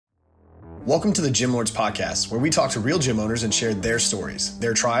Welcome to the Gym Lords Podcast, where we talk to real gym owners and share their stories,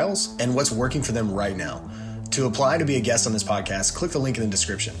 their trials, and what's working for them right now. To apply to be a guest on this podcast, click the link in the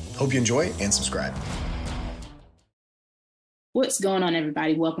description. Hope you enjoy and subscribe. What's going on,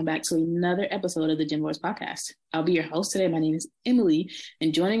 everybody? Welcome back to another episode of the Gym Lords Podcast. I'll be your host today. My name is Emily,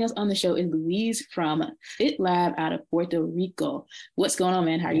 and joining us on the show is Luis from Fit Lab out of Puerto Rico. What's going on,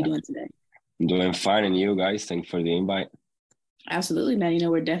 man? How are you doing today? I'm doing fine, and you guys? Thanks for the invite. Absolutely, man.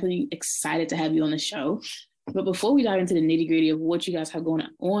 We're definitely excited to have you on the show. But before we dive into the nitty-gritty of what you guys have going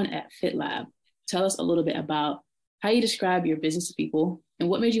on at Fit Lab, tell us a little bit about how you describe your business to people and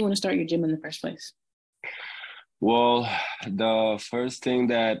what made you want to start your gym in the first place. Well, the first thing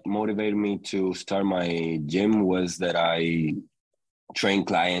that motivated me to start my gym was that I train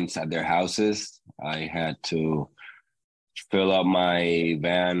clients at their houses. I had to fill up my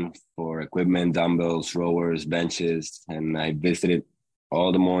van for equipment, dumbbells, rowers, benches, and I visited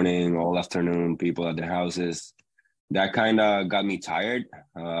all the morning, all afternoon, people at their houses. That kind of got me tired.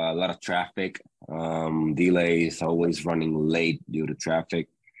 A lot of traffic, delays, always running late due to traffic.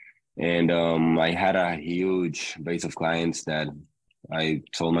 And I had a huge base of clients that I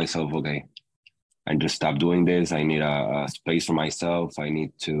told myself, okay, I just stopped doing this. I need a space for myself. I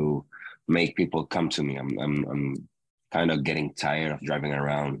need to make people come to me. I'm kind of getting tired of driving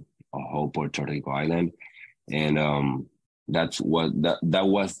around a whole Puerto Rico island. And that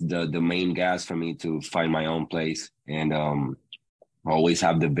was the main gas for me to find my own place and always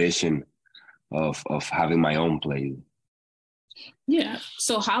have the vision of having my own place. Yeah.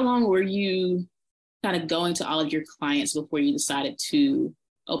 So how long were you kind of going to all of your clients before you decided to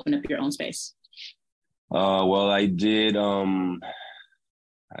open up your own space? Well, I did, it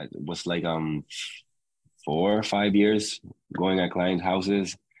was like 4 or 5 years going at client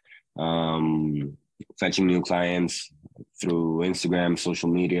houses, fetching new clients through Instagram, social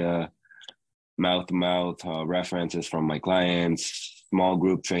media, mouth-to-mouth references from my clients, small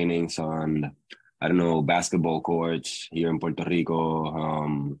group trainings on, basketball courts here in Puerto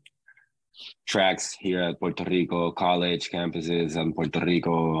Rico, tracks here at Puerto Rico, college campuses in Puerto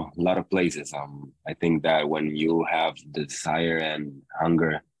Rico, a lot of places. I think that when you have the desire and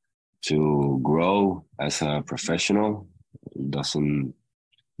hunger to grow as a professional, doesn't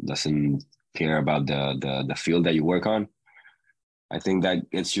care about the field that you work on, I think that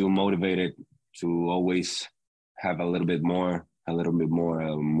gets you motivated to always have a little bit more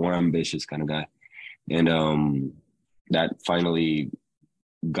ambitious kind of guy. And that finally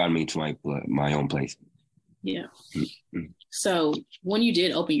got me to my own place. Yeah. So when you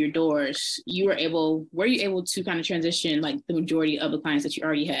did open your doors, were you able to kind of transition like the majority of the clients that you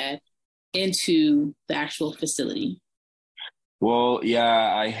already had into the actual facility? Well,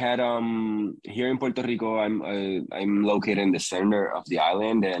 yeah, I had here in Puerto Rico. I'm located in the center of the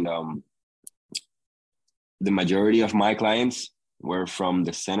island, and the majority of my clients were from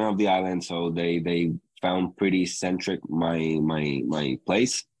the center of the island, so they found pretty centric my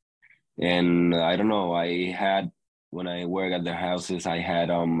place. And I don't know, I had, when I work at their houses, I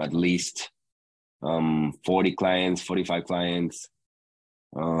had at least 40 clients, 45 clients,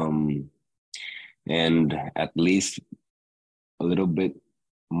 and at least a little bit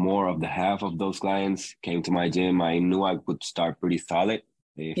more of the half of those clients came to my gym. I knew I could start pretty solid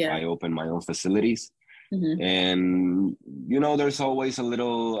if I opened my own facilities. Mm-hmm. And, there's always a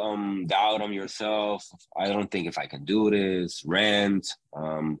little doubt on yourself. I don't think if I can do this, rent.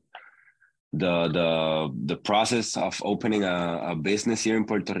 The process of opening a business here in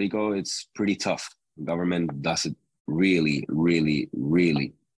Puerto Rico, it's pretty tough. The government does it really, really,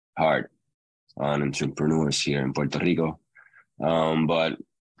 really hard on entrepreneurs here in Puerto Rico. But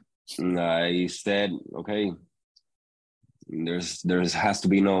I said, okay, there has to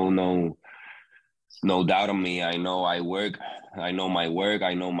be no doubt on me. I know I work. I know my work.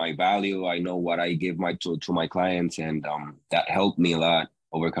 I know my value. I know what I give to my clients, and that helped me a lot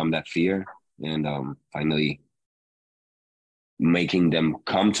overcome that fear, and finally making them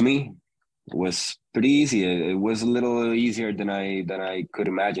come to me was pretty easy. It was a little easier than I could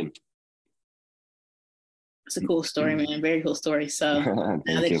imagine. It's a cool story, man. Very cool story. So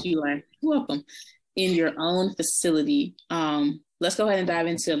now that you are welcome in your own facility, let's go ahead and dive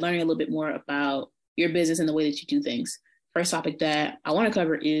into learning a little bit more about your business and the way that you do things. First topic that I want to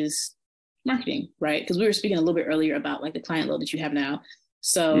cover is marketing, right? Because we were speaking a little bit earlier about like the client load that you have now.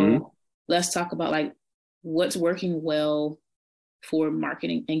 So let's talk about like what's working well for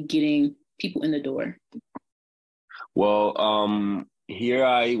marketing and getting people in the door. Well, here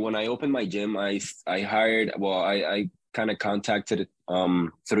when I opened my gym, I hired, I kind of contacted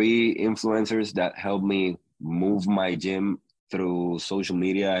 3 influencers that helped me move my gym through social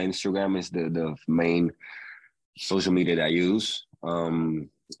media. Instagram is the main social media that I use. And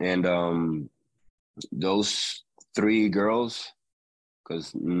those three girls,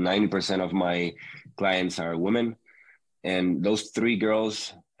 because 90% of my clients are women, and those three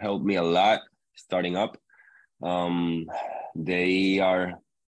girls helped me a lot starting up. They are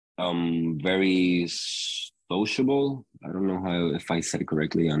very sociable. I don't know if I said it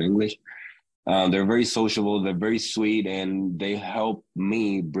correctly on English. They're very sociable, they're very sweet, and they help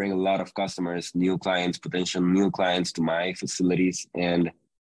me bring a lot of customers, new clients, potential new clients to my facilities. And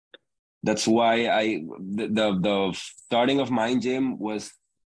that's why the starting of my gym was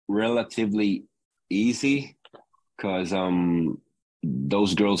relatively easy, because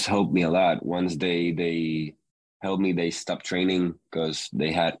those girls helped me a lot. Once they helped me, they stopped training because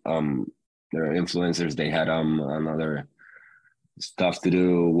they had they're influencers, they had another stuff to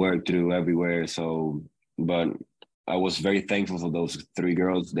do, work to do everywhere. So, but I was very thankful for those three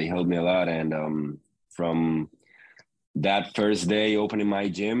girls. They helped me a lot. And from that first day opening my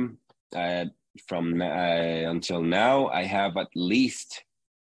gym, until now, I have at least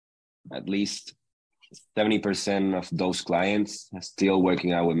 70% of those clients still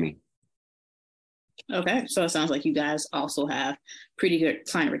working out with me. Okay, so it sounds like you guys also have pretty good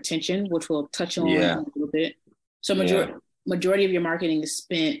client retention, which we'll touch on a little bit. So majority of your marketing is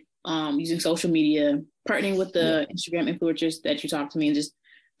spent using social media, partnering with the Instagram influencers that you talked to me, and just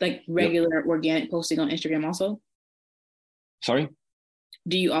like regular organic posting on Instagram also? Sorry?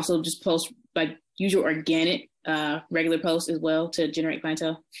 Do you also just post, like, use your organic regular posts as well to generate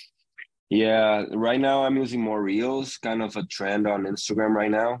clientele? Yeah, right now I'm using more reels, kind of a trend on Instagram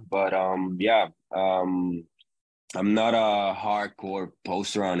right now. But I'm not a hardcore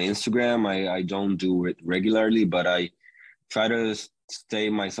poster on Instagram. I don't do it regularly, but I try to stay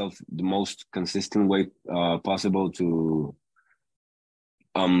myself the most consistent way possible to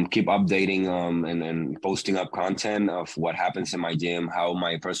keep updating and posting up content of what happens in my gym, how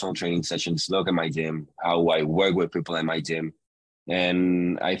my personal training sessions look in my gym, how I work with people in my gym.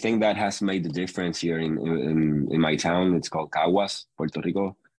 And I think that has made the difference here in my town. It's called Caguas, Puerto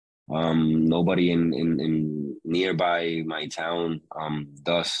Rico. Nobody in nearby my town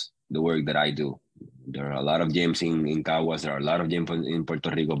does the work that I do. There are a lot of gyms in Caguas. There are a lot of gyms in Puerto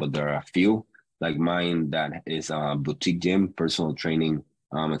Rico, but there are a few like mine that is a boutique gym, personal training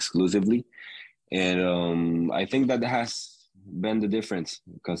exclusively. And I think that has been the difference.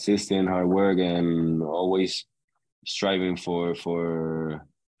 Consistent hard work and always striving for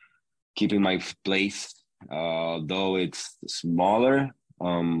keeping my place, though it's smaller.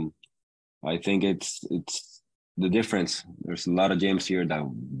 I think it's the difference. There's a lot of gyms here that are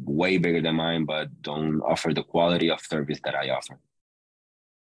way bigger than mine, but don't offer the quality of service that I offer.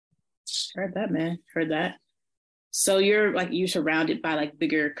 Heard that, man. Heard that. So you're surrounded by like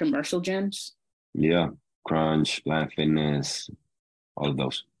bigger commercial gyms? Yeah, Crunch, Planet Fitness, all of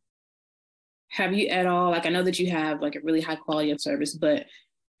those. Have you at all, like, I know that you have like a really high quality of service, but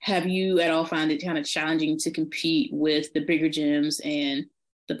have you at all found it kind of challenging to compete with the bigger gyms and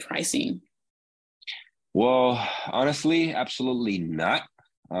the pricing? Well, honestly, absolutely not.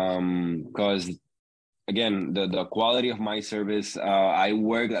 Because again, the quality of my service, I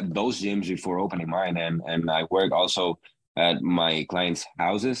work at those gyms before opening mine, and I work also at my clients'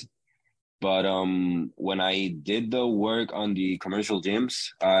 houses. But when I did the work on the commercial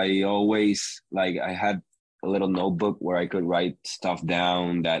gyms, I always I had a little notebook where I could write stuff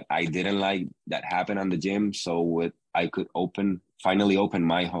down that I didn't like that happened on the gym, so I could finally open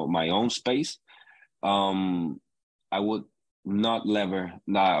my own space. I would not never.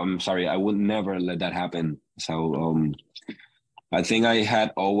 Nah, I'm sorry. I would never let that happen. So I think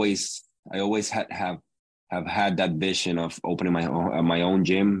I always have had that vision of opening my own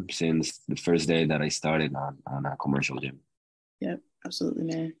gym since the first day that I started on a commercial gym. Yep, absolutely,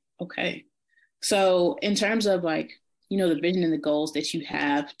 man. Okay. So in terms of the vision and the goals that you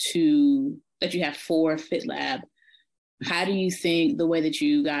have for Fit Lab, how do you think the way that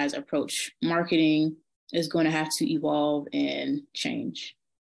you guys approach marketing is going to have to evolve and change?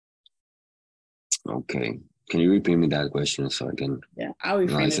 Okay. Can you repeat me that question so I can? Yeah, I'll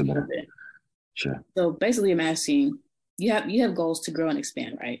reframe it a little bit. Sure. So basically, I'm asking, you have goals to grow and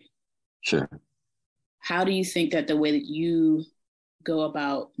expand, right? Sure. How do you think that the way that you go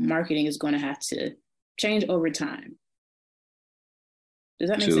about marketing is going to have to change over time? Does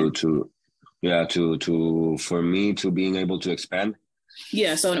that make sense? For me to being able to expand.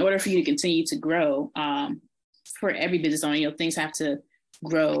 Yeah. So in order for you to continue to grow, for every business owner, things have to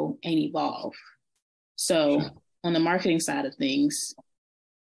grow and evolve. So sure. On the marketing side of things,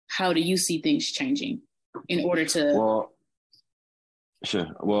 how do you see things changing in order to Sure.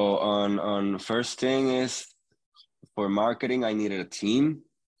 Well, on first thing is for marketing, I needed a team.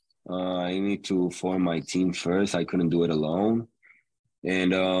 I need to form my team first. I couldn't do it alone.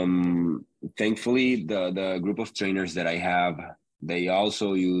 And thankfully, the group of trainers that I have, they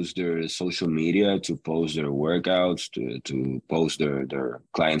also use their social media to post their workouts, to post their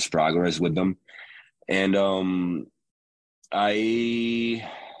clients' progress with them. And I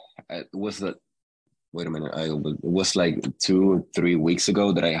was the wait a minute. It was like 2 or 3 weeks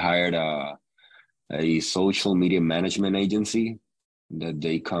ago that I hired a social media management agency that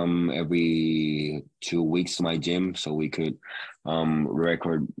they come every 2 weeks to my gym so we could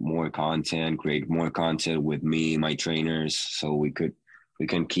record more content, create more content with me, my trainers, so we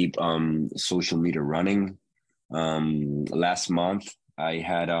can keep social media running. Last month I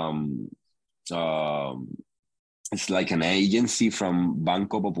had it's like an agency from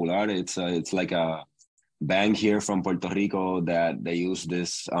Banco Popular. It's like a bank here from Puerto Rico that they use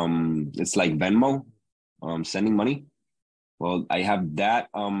this it's like Venmo, sending money. Well, I have that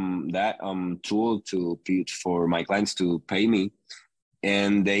tool for my clients to pay me,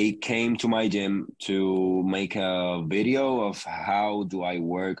 and they came to my gym to make a video of how do I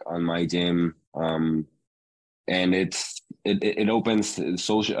work on my gym. And it opens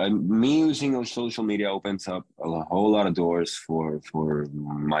social. Me using social media opens up a whole lot of doors for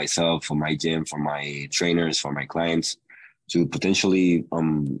myself, for my gym, for my trainers, for my clients, to potentially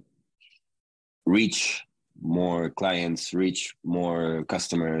reach more clients, reach more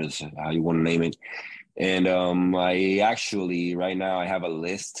customers, how you want to name it. And I actually right now I have a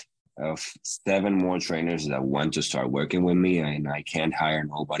list of 7 more trainers that want to start working with me, and I can't hire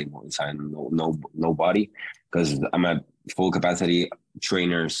nobody more. Nobody, because I'm at full capacity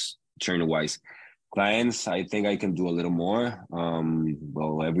trainer wise. Clients, I think I can do a little more.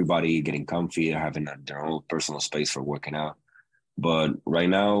 Well, everybody getting comfy, having their own personal space for working out. But right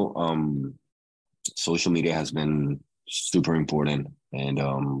now, social media has been super important, and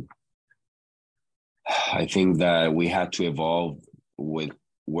I think that we had to evolve with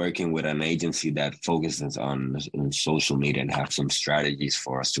working with an agency that focuses on social media and have some strategies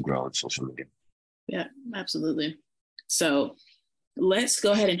for us to grow on social media. Yeah, absolutely. So let's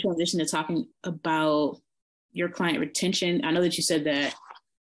go ahead and transition to talking about your client retention. I know that you said that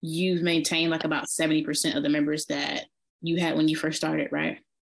you've maintained like about 70% of the members that you had when you first started, right?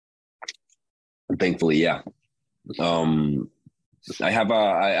 Thankfully, yeah. I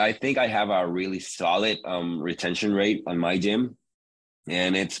think I have a really solid retention rate on my gym,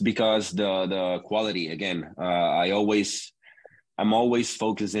 and it's because the quality. Again, I'm always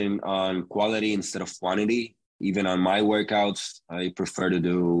focusing on quality instead of quantity. Even on my workouts, I prefer to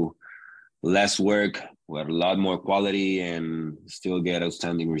do less work with a lot more quality and still get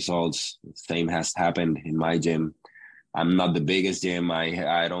outstanding results. Same has happened in my gym. I'm not the biggest gym.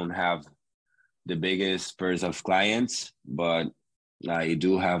 I don't have the biggest purse of clients, but I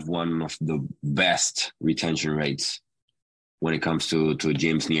do have one of the best retention rates when it comes to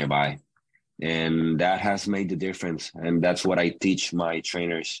gyms nearby. And that has made the difference. And that's what I teach my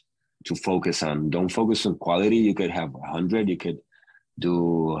trainers to focus on. Don't focus on quality. You could have 100, you could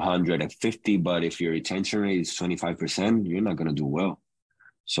do 150, but if your retention rate is 25%, you're not going to do well.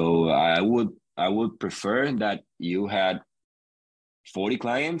 So I would prefer that you had 40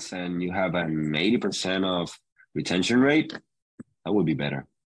 clients and you have an 80% of retention rate. That would be better.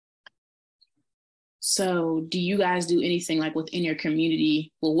 So do you guys do anything like within your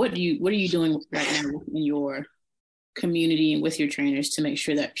community? Well, what are you doing right now in your community and with your trainers to make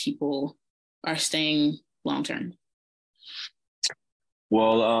sure that people are staying long-term?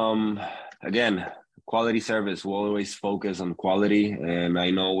 Well, again, quality service. We'll always focus on quality. And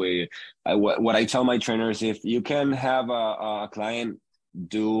I know what I tell my trainers, if you can have a client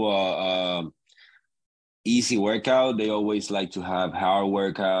do a easy workout, they always like to have hard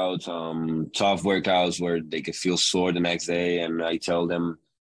workouts, tough workouts where they could feel sore the next day. And I tell them,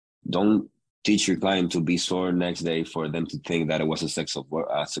 don't teach your client to be sore next day for them to think that it was a successful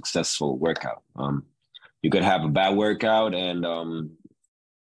workout. You could have a bad workout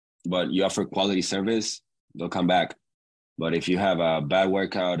but you offer quality service, they'll come back. But if you have a bad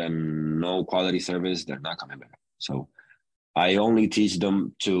workout and no quality service, they're not coming back. So I only teach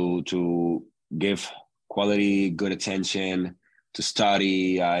them to give quality, good attention, to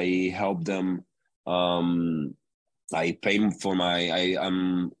study. I help them. I pay for I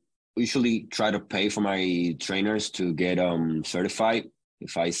usually try to pay for my trainers to get certified.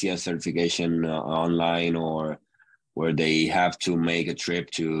 If I see a certification online or where they have to make a trip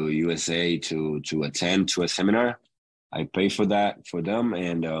to USA to attend to a seminar, I pay for that for them.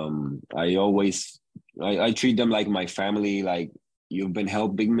 And I treat them like my family. Like you've been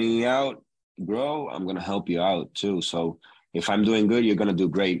helping me out grow, I'm going to help you out too. So if I'm doing good, you're going to do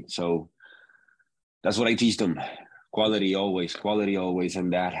great. So that's what I teach them. Quality always.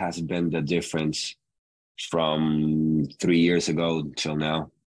 And that has been the difference from 3 years ago till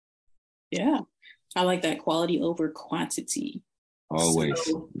now. Yeah. I like that, quality over quantity. Always.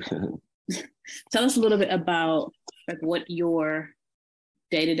 So, tell us a little bit about like what your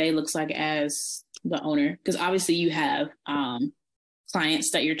day-to-day looks like as the owner, because obviously you have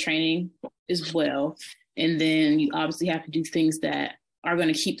clients that you're training as well, and then you obviously have to do things that are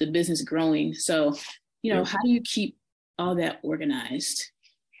going to keep the business growing. So, how do you keep all that organized?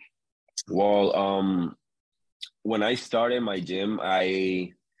 Well, when I started my gym,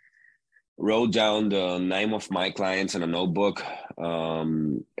 I wrote down the name of my clients in a notebook.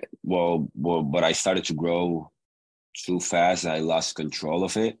 But I started to grow too fast. I lost control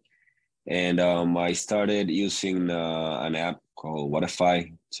of it. And I started using an app called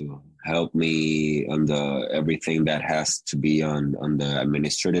Whatify to help me on everything that has to be on the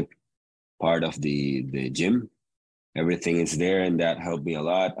administrative part of the gym. Everything is there, and that helped me a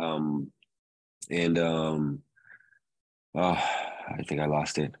lot. I think I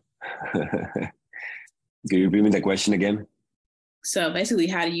lost it. Can you repeat me the question again? So basically,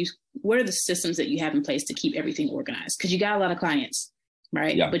 what are the systems that you have in place to keep everything organized? Because you got a lot of clients,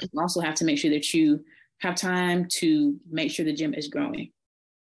 right? Yeah. But you also have to make sure that you have time to make sure the gym is growing.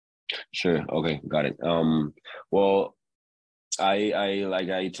 Sure. Okay. Got it. Well, I like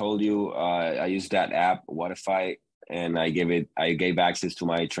I told you, I use that app, Whatify, and I gave access to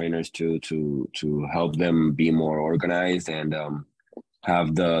my trainers to help them be more organized and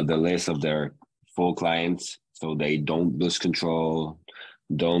have the list of their full clients, so they don't lose control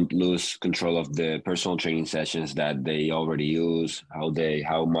of the personal training sessions that they already use,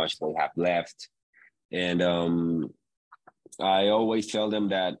 how much they have left. And I always tell them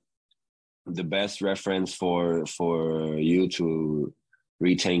that the best reference for you to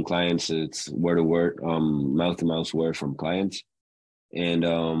retain clients, it's word to word, mouth to mouth word from clients, and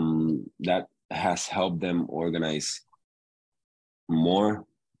that has helped them organize more.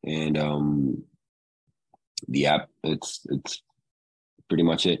 And the app, it's pretty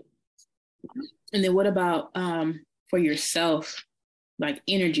much it. And then what about for yourself, like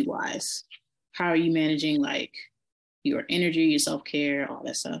energy wise? How are you managing like your energy, your self-care, all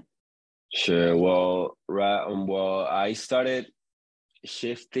that stuff? Sure. Well, I started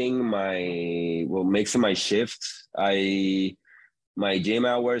mixing my shifts. My gym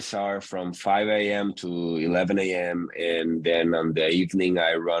hours are from 5 a.m. to 11 a.m. And then on the evening,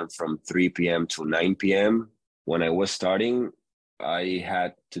 I run from 3 p.m. to 9 p.m. When I was starting, I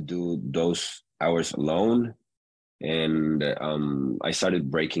had to do those hours alone. And I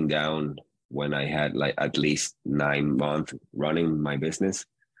started breaking down when I had like at least 9 months running my business.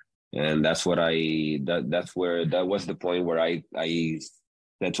 And that was the point where I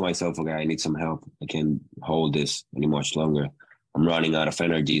said to myself, okay, I need some help. I can't hold this any much longer. I'm running out of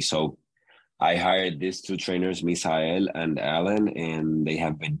energy. So I hired these 2 trainers, Misael and Alan, and they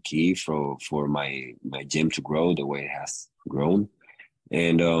have been key for my gym to grow the way it has grown.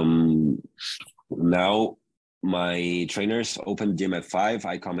 And now my trainers open gym at 5.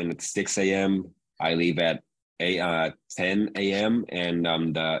 I come in at 6 a.m. I leave at 10 a.m. And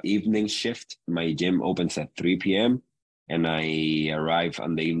the evening shift, my gym opens at 3 p.m. and I arrive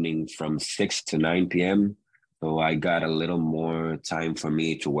on the evening from 6 to 9 p.m. So I got a little more time for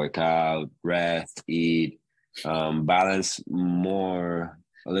me to work out, rest, eat, balance a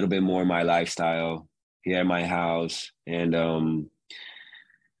little bit more my lifestyle here at my house. And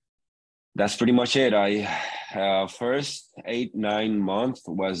that's pretty much it. First 8-9 months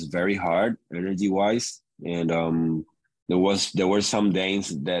was very hard energy wise. And there were some days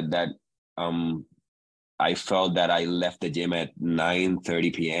that I felt that I left the gym at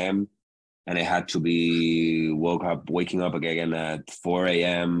 9:30 p.m. and I had to be waking up again at 4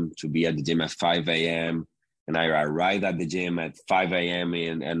 a.m. to be at the gym at 5 a.m. And I arrived at the gym at 5 a.m.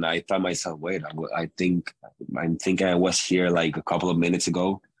 and I thought myself, wait, I'm thinking I was here like a couple of minutes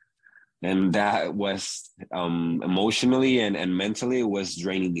ago. And that was emotionally and mentally was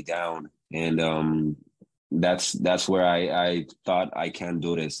draining me down. And that's where I thought I can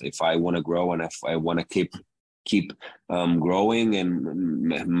do this. If I want to grow and if I want to keep growing and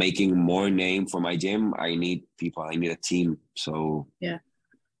making more name for my gym, I need people. I need a team. So yeah,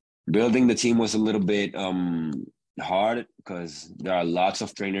 building the team was a little bit hard because there are lots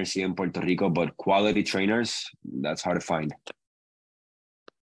of trainers here in Puerto Rico, but quality trainers, that's hard to find.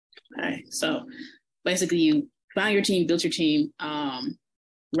 All right. So basically you found your team, built your team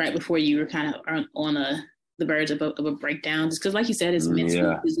right before you were kind of on the verge of a breakdown, just because, like you said, it's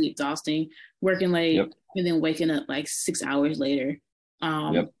mentally, physically exhausting, working late and then waking up like 6 hours later.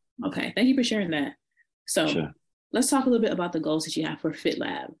 Okay, thank you for sharing that. So let's talk a little bit about the goals that you have for Fit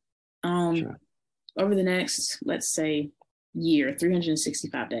Lab. Over the next, let's say, year,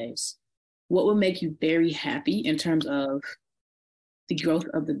 365 days, what would make you very happy in terms of the growth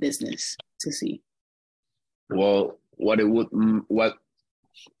of the business to see? Well,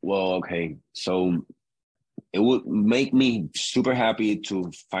 okay. So it would make me super happy to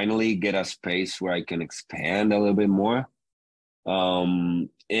finally get a space where I can expand a little bit more. And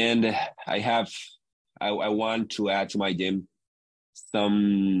I want to add to my gym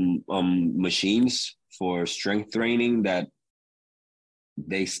some machines for strength training that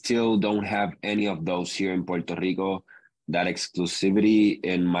they still don't have any of those here in Puerto Rico. That exclusivity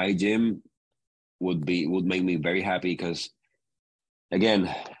in my gym would make me very happy, because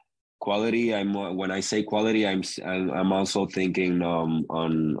again, quality. When I say quality, I'm also thinking on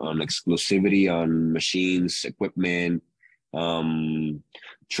exclusivity on machines, equipment,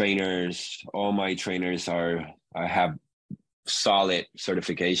 trainers. All my trainers I have solid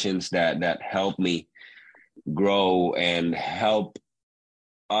certifications that help me grow and help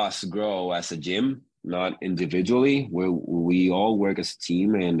us grow as a gym, not individually. We all work as a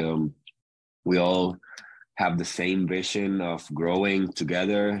team, and we all have the same vision of growing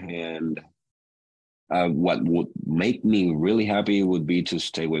together. And what would make me really happy would be to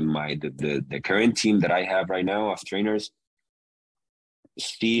stay with the current team that I have right now of trainers,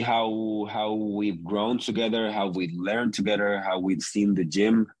 see how we've grown together, how we learned together, how we've seen the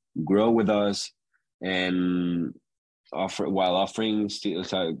gym grow with us, and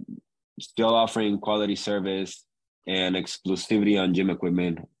still offering quality service and exclusivity on gym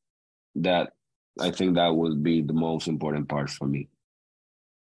equipment. That I think that would be the most important part for me.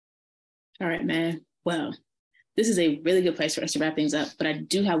 All right, man. Well, this is a really good place for us to wrap things up, but I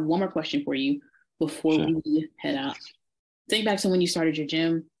do have one more question for you before we head out. Think back to when you started your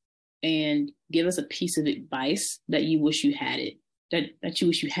gym and give us a piece of advice that you wish you had that you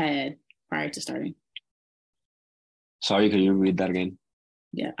wish you had prior to starting. Sorry, can you read that again?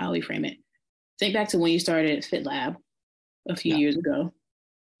 Yeah, I'll reframe it. Think back to when you started Fit Lab a few years ago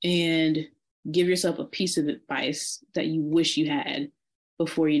and give yourself a piece of advice that you wish you had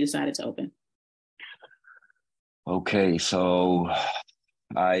before you decided to open. Okay, so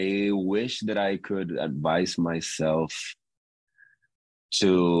I wish that I could advise myself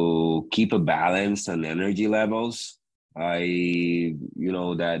to keep a balance on energy levels.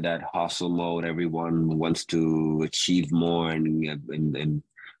 That hustle mode, everyone wants to achieve more and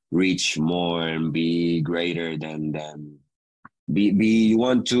reach more and be greater than you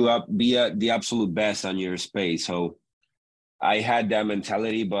want to be the absolute best on your space. So I had that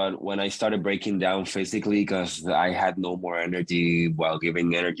mentality, but when I started breaking down physically, because I had no more energy while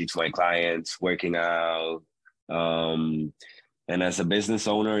giving energy to my clients, working out, and as a business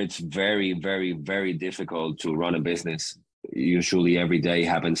owner, it's very, very, very difficult to run a business. Usually every day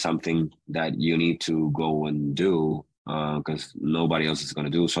happens something that you need to go and do because nobody else is going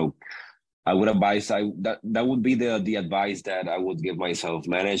to do. So I would advise, that would be the advice that I would give myself.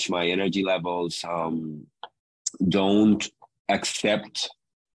 Manage my energy levels. Don't accept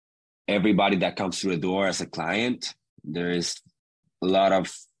everybody that comes through the door as a client. There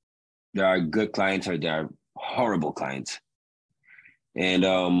are good clients or there are horrible clients. And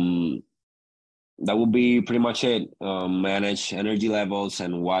that would be pretty much it. Manage energy levels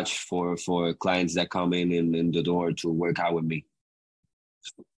and watch for clients that come in the door to work out with me.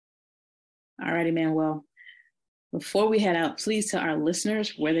 All righty, man. Well, before we head out, please tell our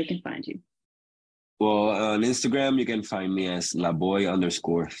listeners where they can find you. Well, on Instagram, you can find me as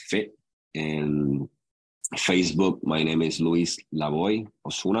Laboy_fit. And Facebook, my name is Luis Laboy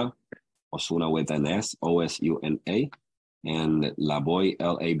Osuna with an S, Osuna. And Laboy,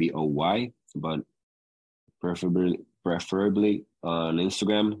 Laboy, but preferably on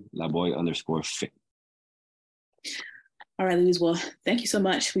Instagram, Laboy_fit. All right, Luis. Well, thank you so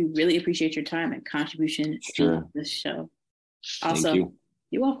much. We really appreciate your time and contribution to this show. Also, thank you.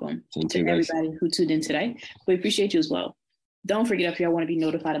 You're welcome. Thank to you, guys. Everybody who tuned in today. We appreciate you as well. Don't forget, if you want to be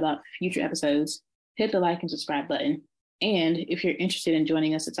notified about future episodes, hit the like and subscribe button. And if you're interested in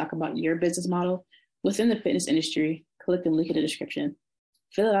joining us to talk about your business model within the fitness industry, click the link in the description.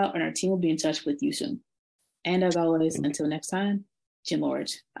 Fill it out and our team will be in touch with you soon. And as always, until next time, Gym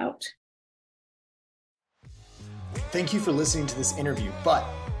Lords out. Thank you for listening to this interview, but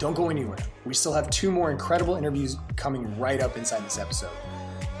don't go anywhere. We still have 2 more incredible interviews coming right up inside this episode.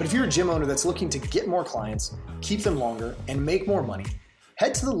 But if you're a gym owner that's looking to get more clients, keep them longer, and make more money,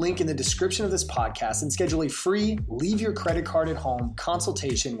 Head to the link in the description of this podcast and schedule a free leave your credit card at home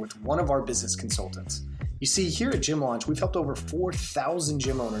consultation with one of our business consultants. You see, here at Gym Launch, we've helped over 4,000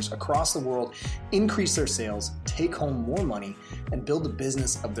 gym owners across the world increase their sales, take home more money, and build the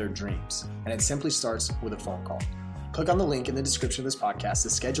business of their dreams. And it simply starts with a phone call. Click on the link in the description of this podcast to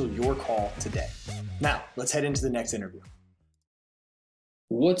schedule your call today. Now, let's head into the next interview.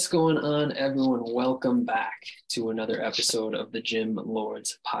 What's going on, everyone? Welcome back to another episode of the Gym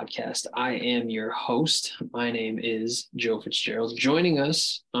Lords podcast. I am your host. My name is Joe Fitzgerald. Joining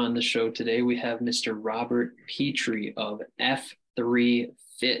us on the show today, we have Mr. Robert Petrie of F3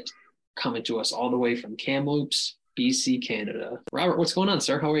 Fit coming to us all the way from Kamloops, BC, Canada. Robert, what's going on,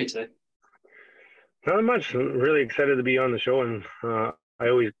 sir? How are you today? Not much. I'm really excited to be on the show, and I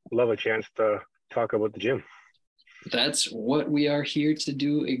always love a chance to talk about the gym. That's what we are here to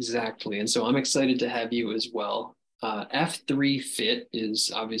do exactly. And so I'm excited to have you as well. F3 Fit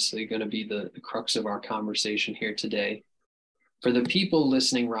is obviously going to be the crux of our conversation here today. For the people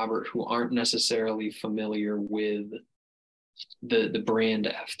listening, Robert, who aren't necessarily familiar with the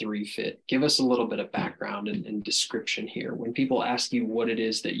brand F3 Fit, give us a little bit of background and description here. When people ask you what it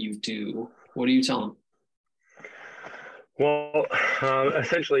is that you do, what do you tell them? Well,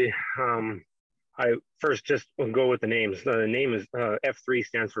 essentially, I first just will go with the names. The name is F3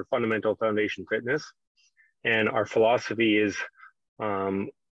 stands for Fundamental Foundation Fitness. And our philosophy is, our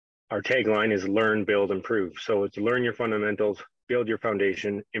tagline is learn, build, improve. So it's learn your fundamentals, build your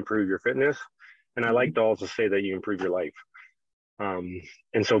foundation, improve your fitness. And I like to also say that you improve your life.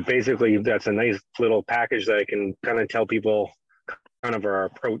 And so basically that's a nice little package that I can kind of tell people kind of our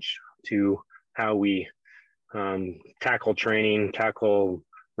approach to how we tackle training, tackle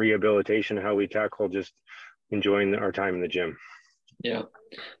rehabilitation, how we tackle just enjoying our time in the gym. Yeah.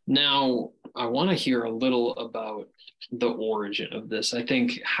 Now, I want to hear a little about the origin of this. I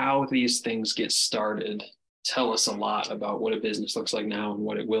think how these things get started tell us a lot about what a business looks like now and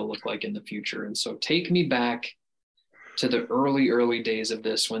what it will look like in the future. And so take me back to the early days of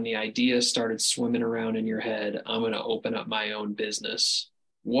this, when the idea started swimming around in your head, I'm going to open up my own business.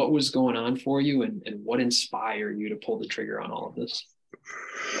 What was going on for you, and what inspired you to pull the trigger on all of this?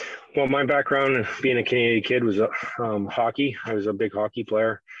 Well, my background being a Canadian kid was hockey. I was a big hockey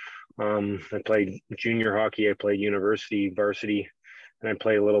player. I played junior hockey. I played university, varsity, and I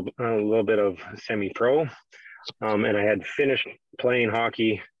played a little bit of semi-pro. And I had finished playing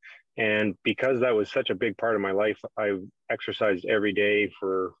hockey. And because that was such a big part of my life, I exercised every day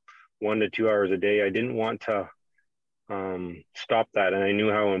for 1 to 2 hours a day. I didn't want to stop that. And I knew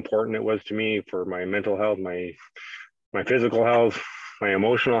how important it was to me for my mental health, my physical health, my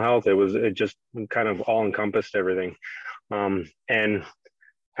emotional health. It just kind of all encompassed everything. And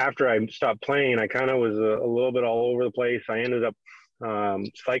after I stopped playing, I kind of was a little bit all over the place. I ended up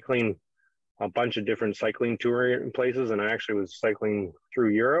cycling a bunch of different cycling touring places. And I actually was cycling through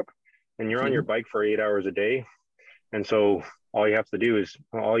Europe, and you're on your bike for 8 hours a day. And so all you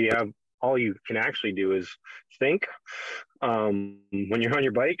can actually do is think when you're on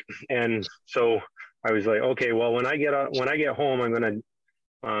your bike. And so I was like, okay, well, when I get home, I'm going to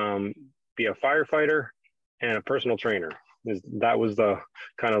be a firefighter and a personal trainer. That was the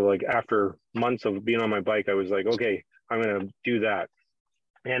kind of like, after months of being on my bike, I was like, okay, I'm going to do that.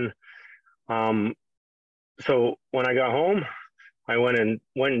 And so when I got home, I went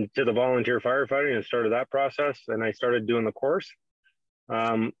into the volunteer firefighting and started that process. And I started doing the course.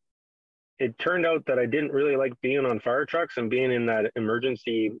 It turned out that I didn't really like being on fire trucks and being in that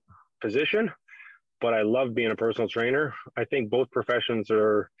emergency position, but I love being a personal trainer. I think both professions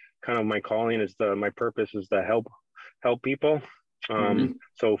are kind of my calling. My purpose is to help people.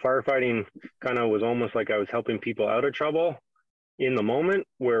 So firefighting kind of was almost like I was helping people out of trouble in the moment,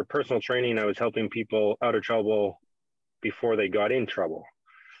 where personal training, I was helping people out of trouble before they got in trouble.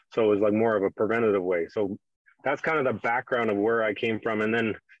 So it was like more of a preventative way. So that's kind of the background of where I came from. And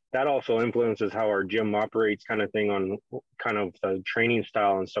then that also influences how our gym operates, kind of thing, on kind of the training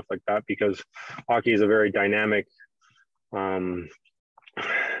style and stuff like that, because hockey is a very dynamic, and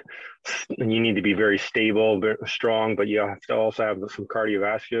you need to be very stable, very strong, but you have to also have some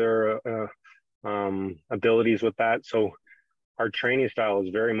cardiovascular abilities with that. So our training style is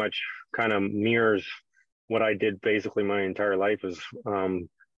very much kind of mirrors what I did basically my entire life. Is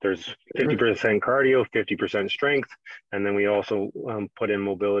there's 50% cardio, 50% strength, and then we also put in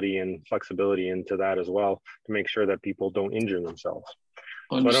mobility and flexibility into that as well to make sure that people don't injure themselves.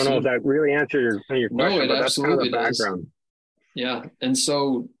 Understood. So I don't know if that really answered your question, no, but that's kind of the background. Yeah, and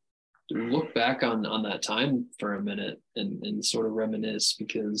so look back on that time for a minute and sort of reminisce,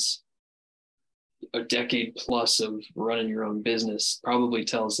 because a decade plus of running your own business probably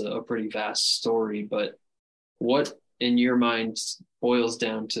tells a pretty vast story, but what in your mind boils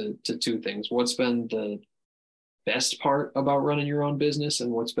down to two things? What's been the best part about running your own business,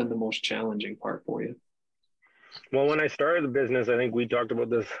 and what's been the most challenging part for you? Well, when I started the business, I think we talked about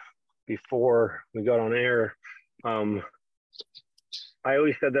this before we got on air. I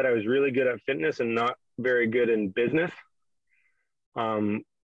always said that I was really good at fitness and not very good in business.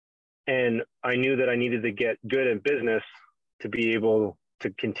 And I knew that I needed to get good at business to be able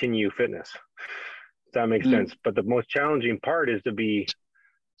to continue fitness. If that makes sense. But the most challenging part is to be,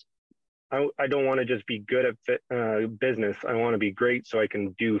 I don't want to just be good at business. I want to be great so I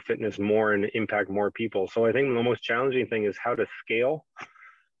can do fitness more and impact more people. So I think the most challenging thing is how to scale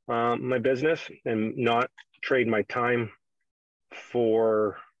my business and not trade my time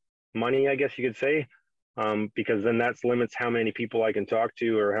for money, I guess you could say, because then that limits how many people I can talk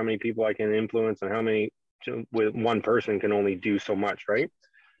to or how many people I can influence, and how many with one person can only do so much, right?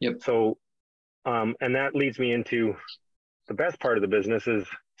 Yep. So, and that leads me into the best part of the business is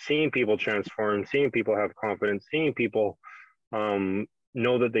seeing people transform, seeing people have confidence, seeing people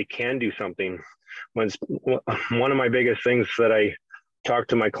know that they can do something. One of my biggest things that I talk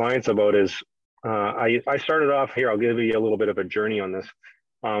to my clients about is I started off here. I'll give you a little bit of a journey on this.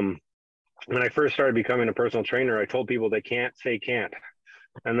 When I first started becoming a personal trainer, I told people they can't say can't.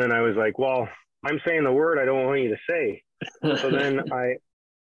 And then I was like, well, I'm saying the word I don't want you to say. So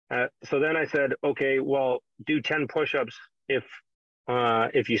then I said, okay, well, do 10 push-ups if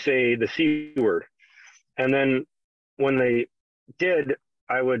you say the C word. And then when they did,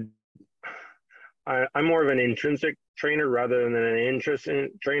 I'm more of an intrinsic trainer rather than an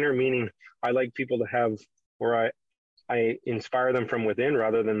intrinsic trainer, meaning I like people to have where I inspire them from within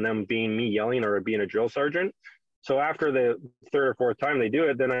rather than them being me yelling or being a drill sergeant. So after the third or fourth time they do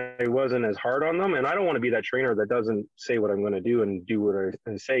it, then I wasn't as hard on them. And I don't want to be that trainer that doesn't say what I'm going to do and do what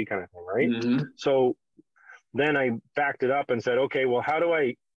I say kind of thing, right? Mm-hmm. So then I backed it up and said, okay, well, how do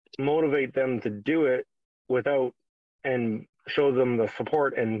I motivate them to do it without and show them the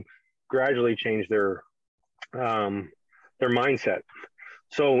support and gradually change their mindset?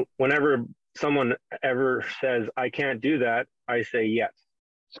 So whenever someone ever says, I can't do that, I say yes.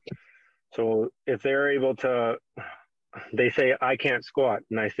 So if they're able to, they say, I can't squat,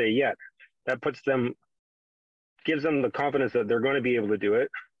 and I say yes. That gives them the confidence that they're going to be able to do it.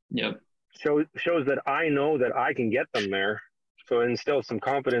 Yep. Shows that I know that I can get them there. So it instills some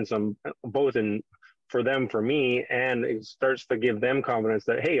confidence on both for them, for me, and it starts to give them confidence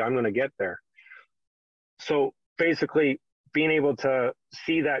that, hey, I'm going to get there. So basically being able to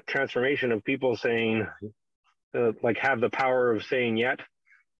see that transformation of people saying, like have the power of saying yes,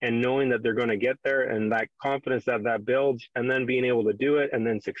 and knowing that they're going to get there, and that confidence that builds, and then being able to do it and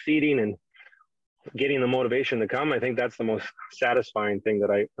then succeeding and getting the motivation to come. I think that's the most satisfying thing that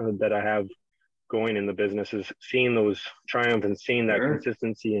I have going in the business, is seeing those triumphs and seeing that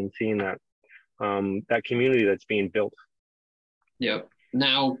consistency and seeing that that community that's being built. Yep.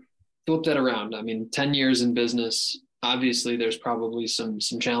 Now flip that around. I mean, 10 years in business, obviously there's probably some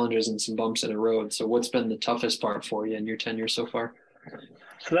challenges and some bumps in the road. So what's been the toughest part for you in your tenure so far?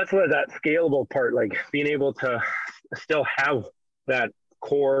 So that's where that scalable part, like being able to still have that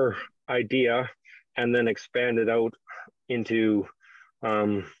core idea and then expand it out into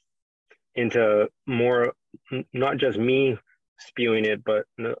more, not just me spewing it, but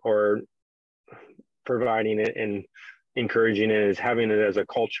or providing it and encouraging it, is having it as a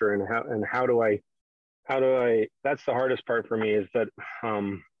culture. And how do I that's the hardest part for me, is that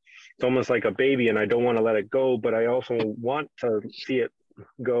it's almost like a baby and I don't want to let it go, but I also want to see it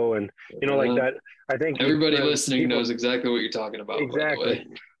go. And like that, I think everybody listening knows exactly what you're talking about. Exactly.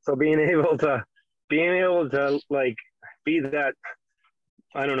 So being able to like be that,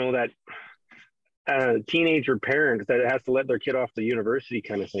 I don't know, that teenager parent that has to let their kid off to university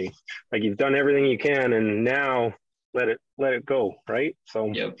kind of thing. Like, you've done everything you can and now let it go, right?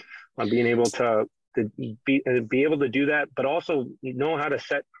 So yep. Being able to be able to do that, but also know how to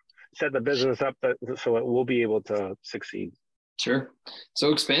set the business up so it will be able to succeed. Sure.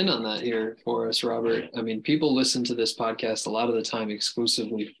 So expand on that here for us, Robert. I mean, people listen to this podcast a lot of the time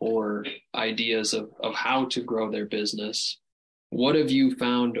exclusively for ideas of how to grow their business. What have you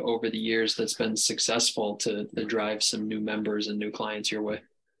found over the years that's been successful to drive some new members and new clients your way?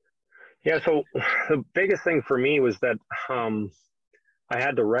 Yeah. So the biggest thing for me was that I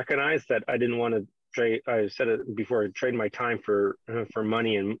had to recognize that I didn't want to trade. I said it before, trade my time for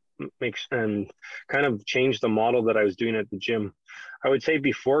money and kind of change the model that I was doing at the gym. I would say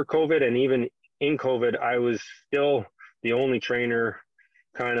before COVID and even in COVID, I was still the only trainer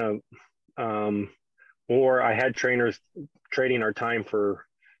kind of or I had trainers trading our time for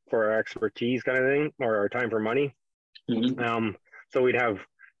our expertise kind of thing, or our time for money. Mm-hmm. So we'd have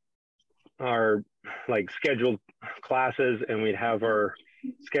our like scheduled classes, and we'd have our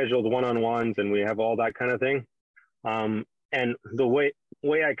scheduled one-on-ones, and we have all that kind of thing. And the way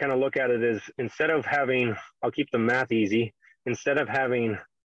I kind of look at it is, instead of having, I'll keep the math easy, instead of having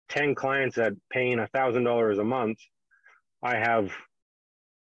 10 clients that paying $1,000 a month, I have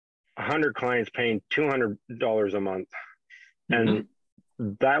 100 clients paying $200 a month. And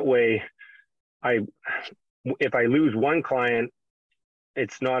that way, if I lose one client,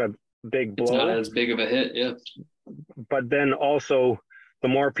 it's not a big blow. It's not as big of a hit, yeah. But then also, the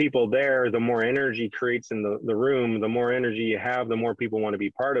more people there, the more energy creates in the room. The more energy you have, the more people want to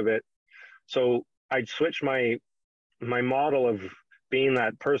be part of it. So I'd switch my model of being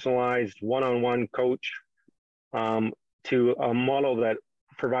that personalized one-on-one coach to a model that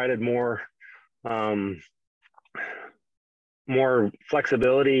provided more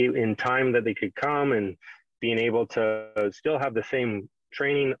flexibility in time that they could come, and being able to still have the same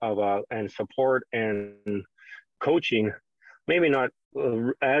training of and support and coaching, maybe not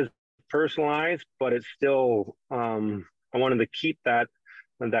as personalized, but it's still I wanted to keep that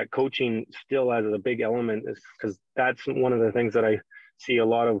coaching still as a big element, is because that's one of the things that I see a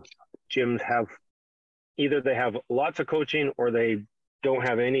lot of gyms have. Either they have lots of coaching, or they don't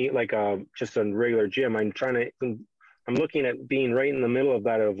have any, like just a regular gym. I'm looking at being right in the middle of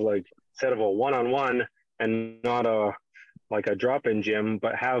that, of like, instead of a one-on-one and not a drop-in gym,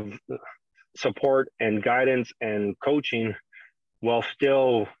 but have support and guidance and coaching, while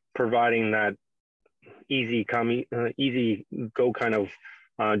still providing that easy go kind of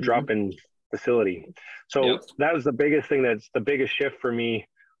drop-in facility. So that was the biggest thing. That's the biggest shift for me,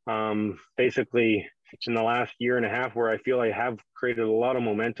 basically in the last year and a half, where I feel I have created a lot of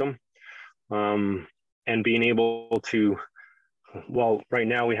momentum, and being able to, well, right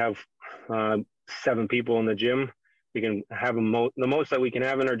now we have 7 people in the gym. We can have the most that we can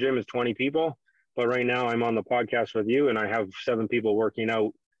have in our gym is 20 people. But right now I'm on the podcast with you, and I have 7 people working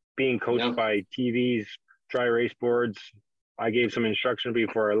out, being coached by TVs, dry erase boards. I gave some instruction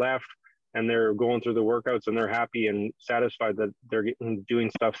before I left, and they're going through the workouts, and they're happy and satisfied that they're doing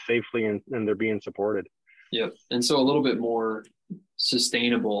stuff safely, and they're being supported. Yep. And so a little bit more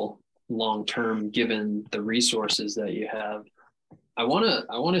sustainable long-term, given the resources that you have. I want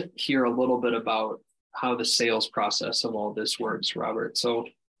to hear a little bit about how the sales process of all this works, Robert. So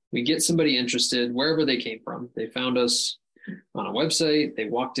we get somebody interested wherever they came from. They found us on a website, they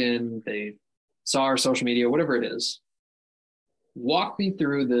walked in, they saw our social media, whatever it is. Walk me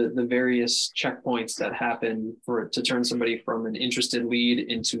through the various checkpoints that happen to turn somebody from an interested lead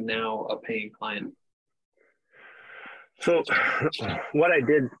into now a paying client. So what I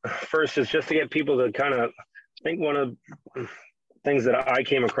did first is just to get people to kind of think. One of the things that I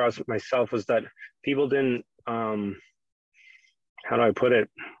came across myself was that people didn't, how do I put it?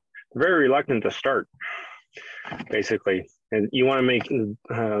 Very reluctant to start, basically. And you want to make,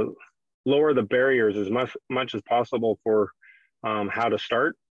 lower the barriers as much as possible for how to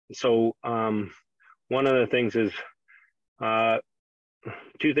start. So one of the things is 2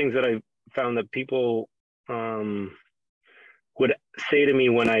 things that I found that people would say to me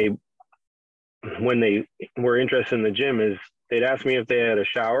when they were interested in the gym is, they'd ask me if they had a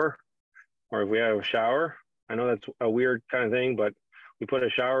shower, or if we have a shower. I know that's a weird kind of thing, but we put a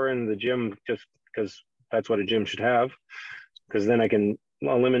shower in the gym just because that's what a gym should have, because then I can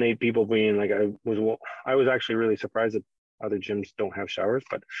eliminate people being like, I was actually really surprised that other gyms don't have showers,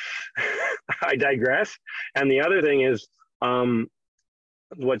 but I digress. And the other thing is,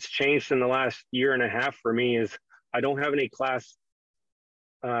 what's changed in the last year and a half for me is, I don't have any class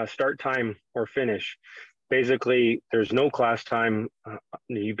start time or finish. Basically, there's no class time.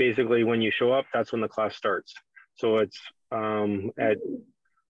 You basically, when you show up, that's when the class starts. So it's at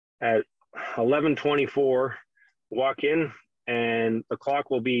 11:24, walk in, and the clock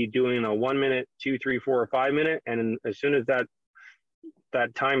will be doing a 1 minute, 2, 3, 4, or 5 minute. And as soon as that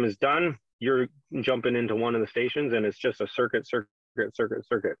time is done, you're jumping into one of the stations, and it's just a circuit.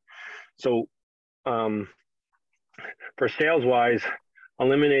 So for sales wise,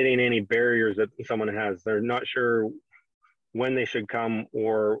 eliminating any barriers that someone has. They're not sure when they should come,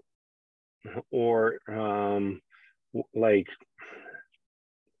 or like,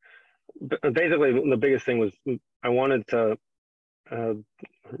 basically the biggest thing was, I wanted to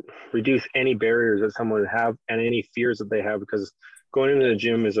reduce any barriers that someone would have, and any fears that they have, because going into the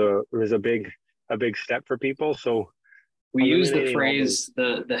gym is a big step for people. So we use the phrase,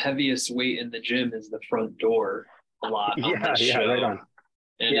 the heaviest weight in the gym is the front door a lot. Yeah, right on.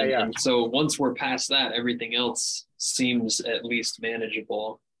 And so once we're past that, everything else seems at least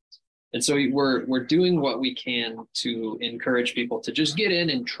manageable. And so we're doing what we can to encourage people to just get in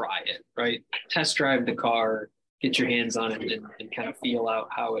and try it, right? Test drive the car, get your hands on it, and kind of feel out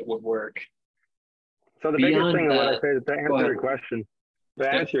how it would work. So the biggest thing, what I say to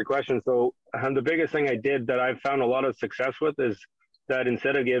answer your question, so the biggest thing I did that I've found a lot of success with is that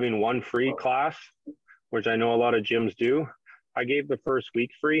instead of giving one free class, which I know a lot of gyms do, I gave the first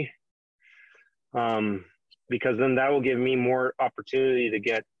week free, because then that will give me more opportunity to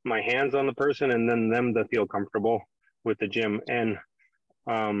get my hands on the person and then them to feel comfortable with the gym. And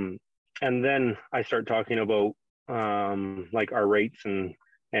then I start talking about like our rates and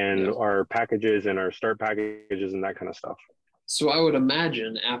our packages and our start packages and that kind of stuff. So I would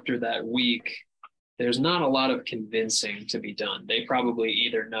imagine after that week, there's not a lot of convincing to be done. They probably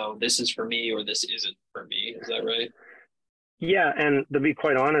either know this is for me or this isn't for me. Is that right? Yeah. And to be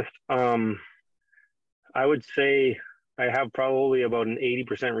quite honest, I would say I have probably about an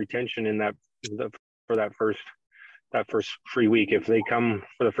 80% retention in for that first free week. If they come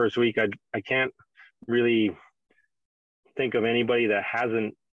for the first week, I can't really think of anybody that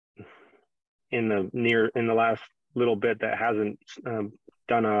hasn't in the last little bit that hasn't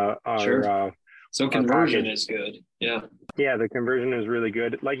done our so conversion is good. Yeah, the conversion is really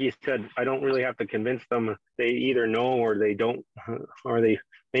good. Like you said, I don't really have to convince them. They either know or they don't, or they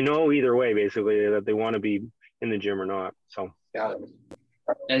know either way, basically, that they want to be in the gym or not. So got it.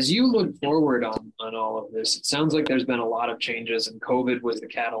 As you look forward on all of this, it sounds like there's been a lot of changes, and COVID was the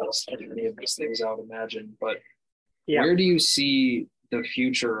catalyst for many of these things, I would imagine. But where do you see the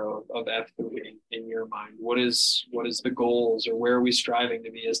future of F3 in your mind? What is the goals, or where are we striving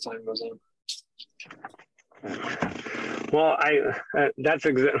to be as time goes on? Well,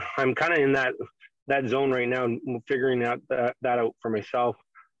 I'm kind of in that zone right now, figuring that out for myself.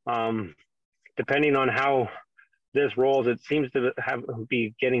 Depending on how this rolls, it seems to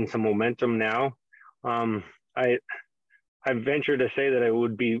be getting some momentum now. I venture to say that it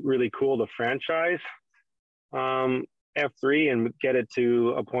would be really cool to franchise F3 and get it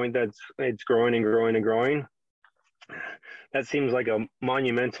to a point that's it's growing and growing and growing. That seems like a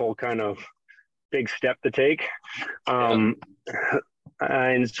monumental kind of big step to take. And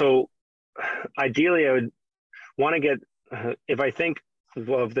so ideally I would want to get, if I think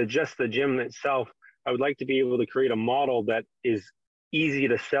of just the gym itself, I would like to be able to create a model that is easy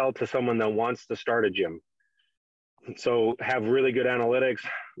to sell to someone that wants to start a gym. So have really good analytics,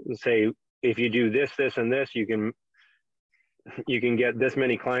 say, if you do this, this, and this, you can get this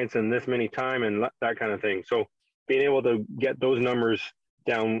many clients in this many time and that kind of thing. So being able to get those numbers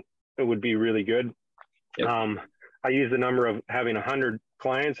down, it would be really good. Yep. I use the number of having 100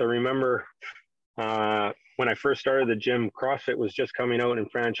 clients. I remember when I first started the gym, CrossFit was just coming out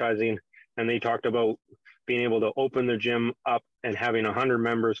and franchising, and they talked about being able to open the gym up and having 100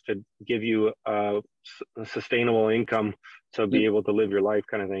 members could give you a sustainable income to be able to live your life,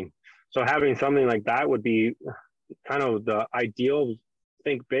 kind of thing. So having something like that would be kind of the ideal,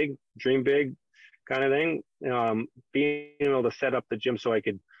 think big, dream big kind of thing. Being able to set up the gym so I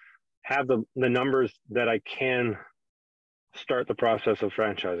could have the numbers that I can start the process of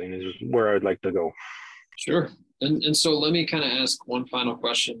franchising is where I'd like to go. Sure. And so let me kind of ask one final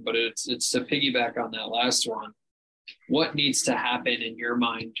question, but it's to piggyback on that last one. What needs to happen in your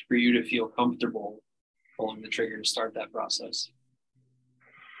mind for you to feel comfortable pulling the trigger to start that process?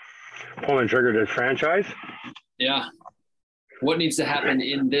 Pulling the trigger to franchise? Yeah. What needs to happen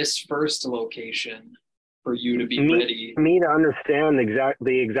in this first location for you to be ready? Me to understand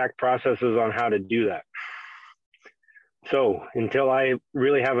the exact processes on how to do that. So until I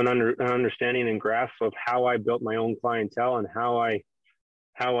really have an understanding and grasp of how I built my own clientele and how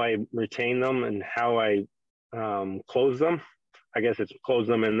I retain them and how I close them, I guess it's close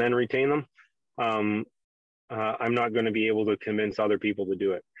them and then retain them, I'm not going to be able to convince other people to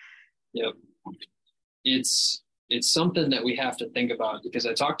do it. Yep. It's something that we have to think about, because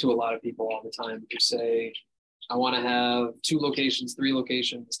I talk to a lot of people all the time who say, I want to have 2 locations, 3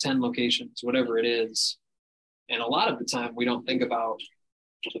 locations, 10 locations, whatever it is. And a lot of the time we don't think about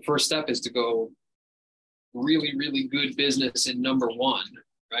the first step is to go really, really good business in number 1,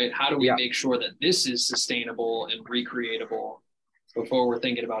 right? How do we make sure that this is sustainable and recreatable before we're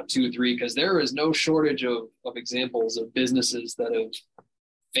thinking about 2, 3? Because there is no shortage of examples of businesses that have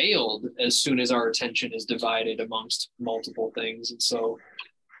failed as soon as our attention is divided amongst multiple things. And so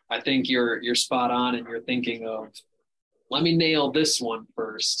I think you're spot on, and you're thinking of, let me nail this one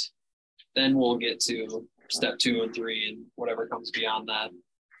first, then we'll get to step 2 and 3 and whatever comes beyond that.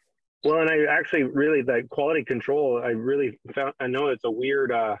 Well, and I actually really, that quality control, I really found, I know it's a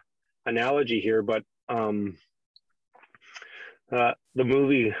weird analogy here, but the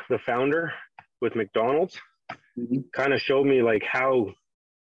movie The Founder with McDonald's kind of showed me like how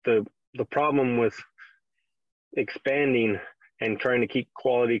the problem with expanding and trying to keep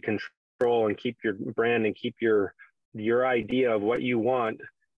quality control and keep your brand and keep your idea of what you want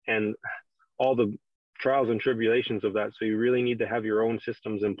and all the trials and tribulations of that. So you really need to have your own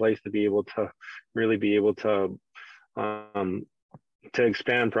systems in place to be able to really be able to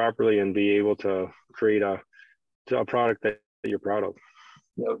expand properly and be able to create a product that you're proud of.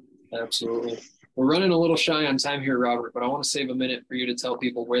 Yep, absolutely. We're running a little shy on time here, Robert, but I want to save a minute for you to tell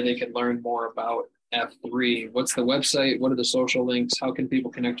people where they can learn more about F3. What's the website? What are the social links? How can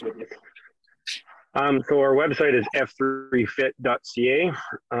people connect with you? So our website is f3fit.ca,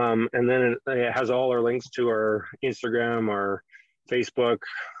 and then it has all our links to our Instagram, our Facebook.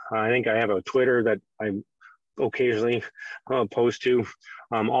 I think I have a Twitter that I occasionally post to.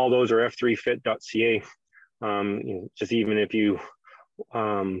 All those are f3fit.ca. Just even if you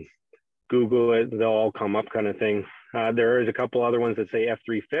Google it, they'll all come up, kind of thing. There is a couple other ones that say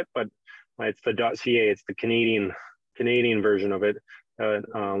F3Fit, but it's the .ca. It's the Canadian version of it that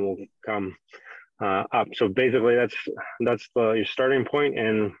will come up. So basically, that's your starting point,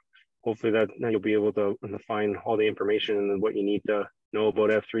 and hopefully that you'll be able to find all the information and what you need to know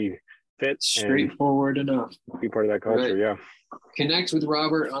about F3 Fit. Straightforward enough. Be part of that culture, right. Yeah. Connect with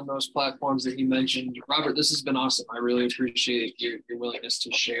Robert on those platforms that you mentioned. Robert, this has been awesome. I really appreciate your willingness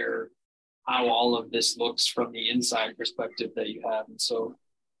to share how all of this looks from the inside perspective that you have. And so,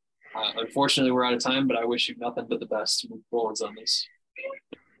 unfortunately, we're out of time, but I wish you nothing but the best moving forwards on this.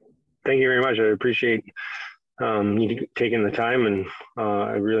 Thank you very much. I appreciate you taking the time, and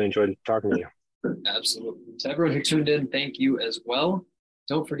I really enjoyed talking to you. Absolutely. To everyone who tuned in, thank you as well.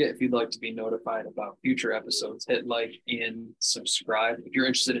 Don't forget, if you'd like to be notified about future episodes, hit like and subscribe. If you're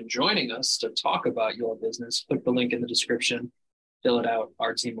interested in joining us to talk about your business, click the link in the description, fill it out.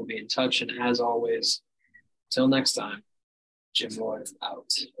 Our team will be in touch. And as always, till next time, Jim Lloyd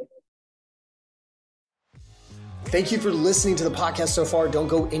out. Thank you for listening to the podcast so far. Don't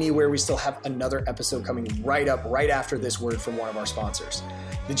go anywhere. We still have another episode coming right after this word from one of our sponsors.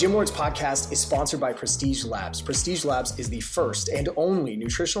 The Gym Lords podcast is sponsored by Prestige Labs. Prestige Labs is the first and only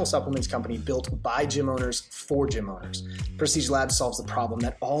nutritional supplements company built by gym owners for gym owners. Prestige Labs solves the problem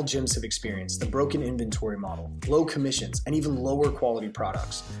that all gyms have experienced: the broken inventory model, low commissions, and even lower quality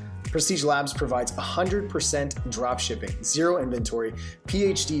products. Prestige Labs provides 100% drop shipping, zero inventory,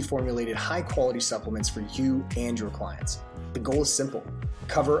 PhD formulated high quality supplements for you and your clients. The goal is simple: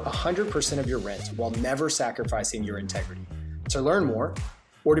 cover 100% of your rent while never sacrificing your integrity. To learn more,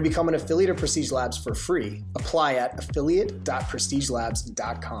 or to become an affiliate of Prestige Labs for free, apply at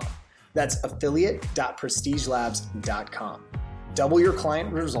affiliate.prestigelabs.com. That's affiliate.prestigelabs.com. Double your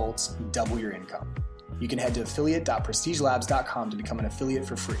client results, double your income. You can head to affiliate.prestigelabs.com to become an affiliate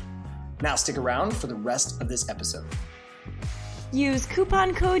for free. Now stick around for the rest of this episode. Use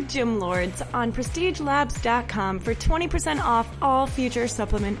coupon code GYMLORDS on prestigelabs.com for 20% off all future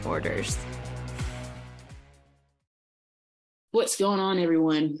supplement orders. What's going on,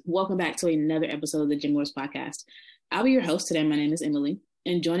 everyone? Welcome back to another episode of the Gym Lords podcast. I'll be your host today. My name is Emily,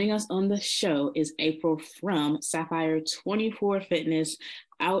 and joining us on the show is April from Sapphire 24 Fitness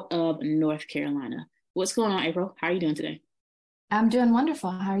out of North Carolina. What's going on, April? How are you doing today? I'm doing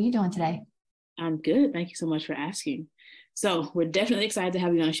wonderful. How are you doing today? I'm good. Thank you so much for asking. So we're definitely excited to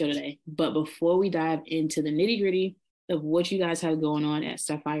have you on the show today. But before we dive into the nitty-gritty of what you guys have going on at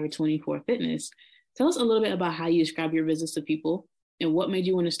Sapphire 24 Fitness, tell us a little bit about how you describe your business to people and what made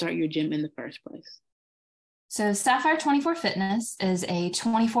you want to start your gym in the first place. So Sapphire 24 Fitness is a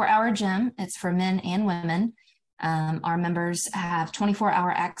 24-hour gym. It's for men and women. Our members have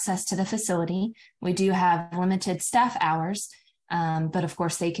 24-hour access to the facility. We do have limited staff hours, but of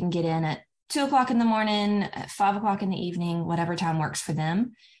course they can get in at 2 o'clock in the morning, at 5 o'clock in the evening, whatever time works for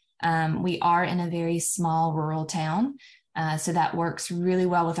them. We are in a very small rural town. So that works really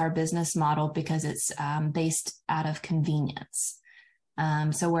well with our business model because it's based out of convenience.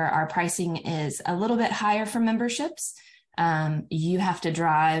 So where our pricing is a little bit higher for memberships, you have to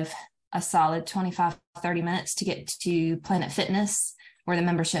drive a solid 25, 30 minutes to get to Planet Fitness, where the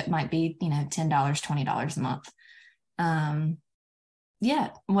membership might be, $10, $20 a month.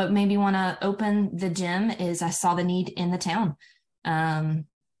 What made me want to open the gym is I saw the need in the town. I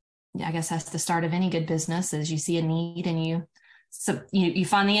guess that's the start of any good business, is you see a need and you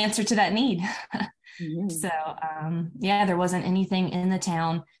find the answer to that need. Mm-hmm. So, there wasn't anything in the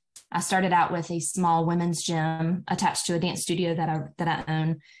town. I started out with a small women's gym attached to a dance studio that I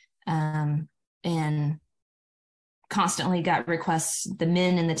own. and constantly got requests. The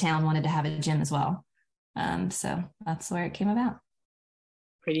men in the town wanted to have a gym as well. So that's where it came about.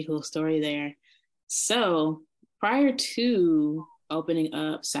 Pretty cool story there. So prior to opening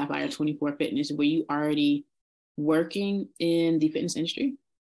up Sapphire 24 Fitness, were you already working in the fitness industry?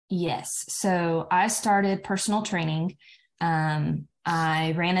 Yes. So I started personal training.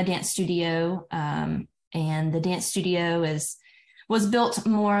 I ran a dance studio, and the dance studio was built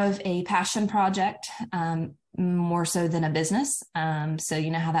more of a passion project, more so than a business. So you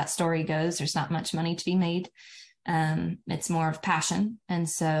know how that story goes. There's not much money to be made. It's more of passion. And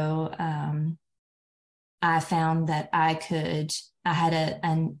so I found that I had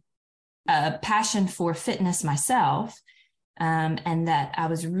a passion for fitness myself, and that I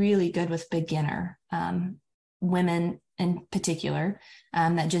was really good with beginner women in particular,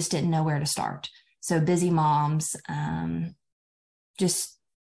 that just didn't know where to start. So busy moms, just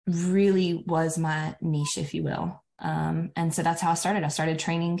really was my niche, if you will. And so that's how I started. I started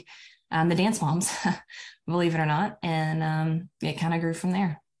training the dance moms, believe it or not. And it kind of grew from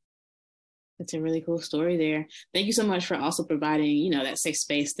there. That's a really cool story there. Thank you so much for also providing, that safe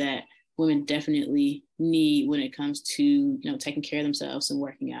space that women definitely need when it comes to, taking care of themselves and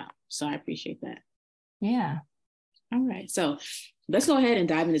working out. So I appreciate that. Yeah. All right. So let's go ahead and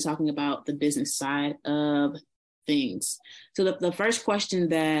dive into talking about the business side of things. So the first question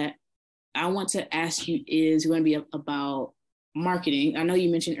that I want to ask you is going to be about marketing. I know you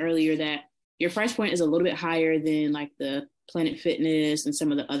mentioned earlier that your price point is a little bit higher than like the Planet Fitness and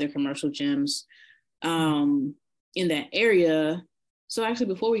some of the other commercial gyms in that area. So actually,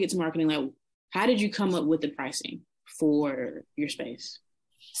 before we get to marketing, like, how did you come up with the pricing for your space?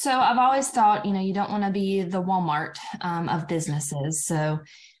 So I've always thought, you don't want to be the Walmart of businesses. So,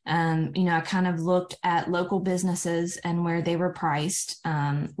 I kind of looked at local businesses and where they were priced,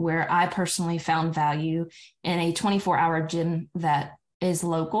 where I personally found value in a 24-hour gym that is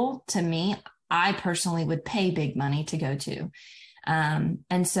local to me. I personally would pay big money to go to.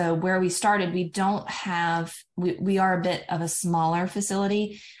 And so where we started, we are a bit of a smaller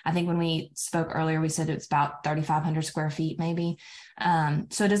facility. I think when we spoke earlier, we said it's about 3,500 square feet, maybe.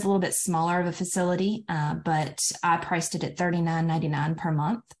 So it is a little bit smaller of a facility, but I priced it at $39.99 per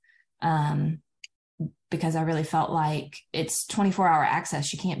month, because I really felt like it's 24-hour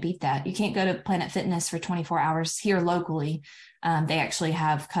access. You can't beat that. You can't go to Planet Fitness for 24 hours here locally. They actually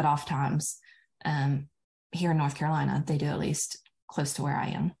have cutoff times. Here in North Carolina, they do, at least close to where I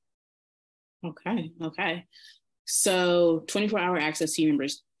am. Okay. So 24-hour access to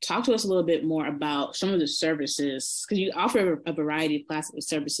members. Talk to us a little bit more about some of the services, because you offer a variety of classes of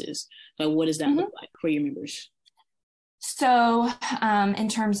services, but what does that look like for your members? So in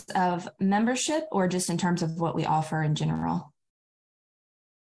terms of membership, or just in terms of what we offer in general?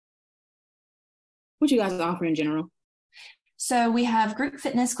 What you guys offer in general? So we have group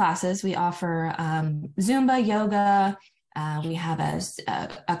fitness classes. We offer Zumba, yoga. We have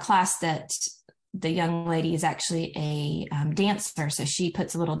a class that the young lady is actually a dancer. So she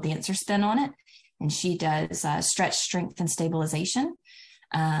puts a little dancer spin on it, and she does stretch, strength, and stabilization.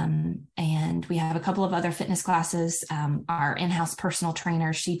 And we have a couple of other fitness classes. Our in-house personal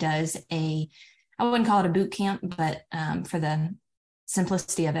trainer, she does I wouldn't call it a boot camp, but for the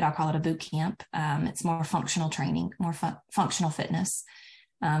simplicity of it, I'll call it a boot camp. It's more functional training, more functional fitness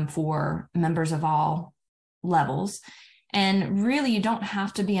for members of all levels. And really, you don't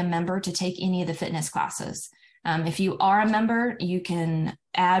have to be a member to take any of the fitness classes. If you are a member, you can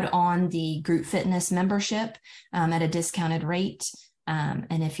add on the group fitness membership at a discounted rate.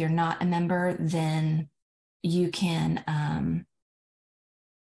 And if you're not a member, then you can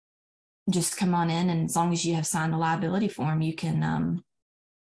just come on in, and as long as you have signed the liability form, you can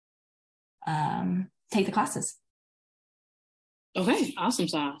take the classes. Okay, awesome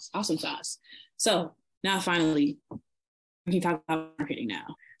sauce. So now finally, we can talk about marketing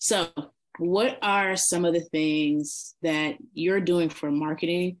now. So what are some of the things that you're doing for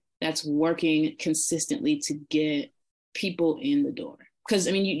marketing that's working consistently to get people in the door? Because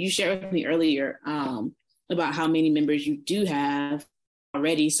you shared with me earlier about how many members you do have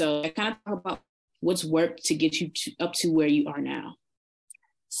already. So I kind of talk about what's worked to get you up to where you are now.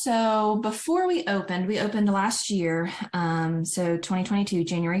 So before we opened last year, so 2022,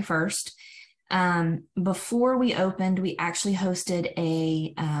 January 1st. Before we opened, we actually hosted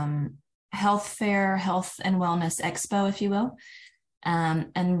a health fair, health and wellness expo, if you will,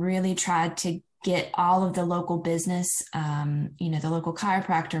 and really tried to get all of the local business, the local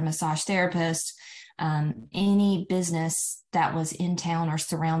chiropractor, massage therapist, any business that was in town or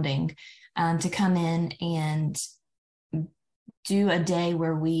surrounding, to come in and do a day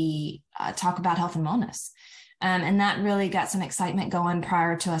where we talk about health and wellness. And that really got some excitement going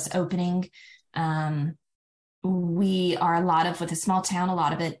prior to us opening. We are with a small town, a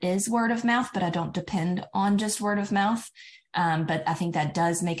lot of it is word of mouth, but I don't depend on just word of mouth. But I think that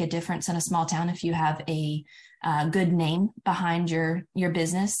does make a difference in a small town. If you have a good name behind your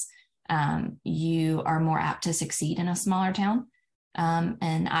business, you are more apt to succeed in a smaller town.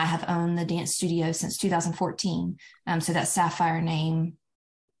 And I have owned the dance studio since 2014. So that Sapphire name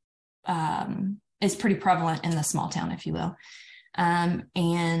is pretty prevalent in the small town, if you will.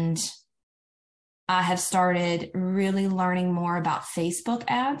 And I have started really learning more about Facebook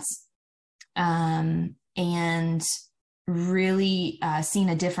ads, and really seen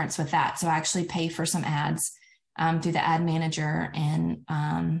a difference with that. So I actually pay for some ads through the ad manager, and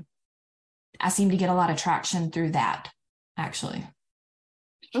I seem to get a lot of traction through that, actually.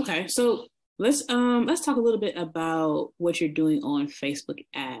 Okay, so let's talk a little bit about what you're doing on Facebook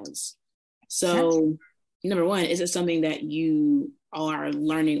ads. So, sure. Number one, is it something that you are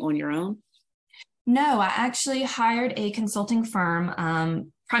learning on your own? No, I actually hired a consulting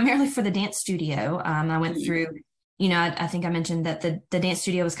firm primarily for the dance studio. I went through, I think I mentioned that the dance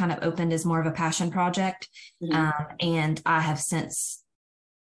studio was kind of opened as more of a passion project. And I have since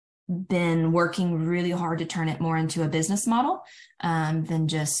been working really hard to turn it more into a business model than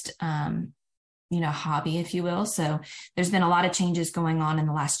just, hobby, if you will. So there's been a lot of changes going on in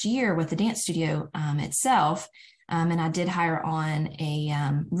the last year with the dance studio itself. And I did hire on a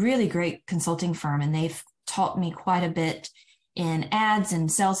really great consulting firm, and they've taught me quite a bit in ads and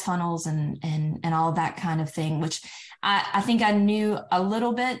sales funnels and all of that kind of thing, which I think I knew a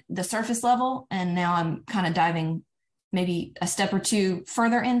little bit, the surface level, and now I'm kind of diving maybe a step or two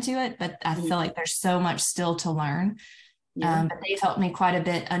further into it, but I feel like there's so much still to learn. But they've helped me quite a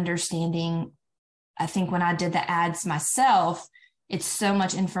bit understanding. I think when I did the ads myself, it's so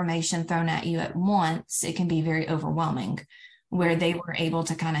much information thrown at you at once, it can be very overwhelming, where they were able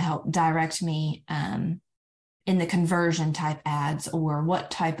to kind of help direct me in the conversion type ads, or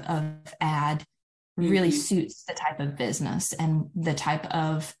what type of ad really suits the type of business and the type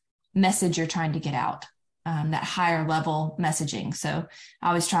of message you're trying to get out, that higher level messaging. So I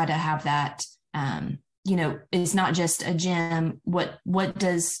always try to have that, it's not just a gym. What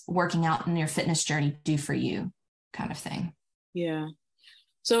does working out in your fitness journey do for you, kind of thing? Yeah.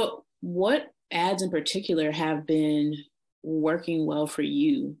 So what ads in particular have been working well for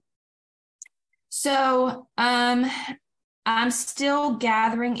you? So I'm still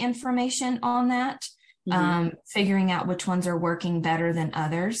gathering information on that, figuring out which ones are working better than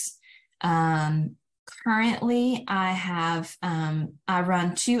others. Currently, I have I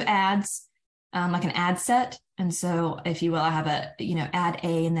run 2 ads, like an ad set. And so, if you will, I have a, ad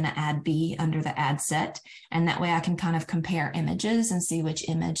A and then an ad B under the ad set. And that way I can kind of compare images and see which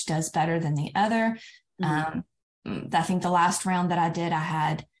image does better than the other. I think the last round that I did, I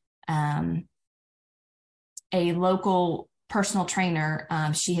had a local personal trainer.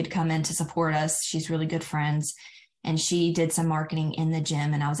 She had come in to support us. She's really good friends. And she did some marketing in the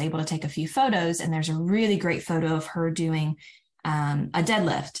gym, and I was able to take a few photos. And there's a really great photo of her doing a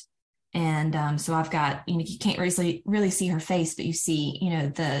deadlift. And so I've got, you can't really see her face, but you see,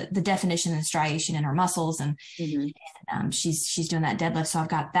 the definition and striation in her muscles, and she's doing that deadlift. So I've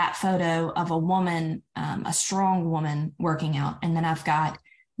got that photo of a woman, a strong woman working out. And then I've got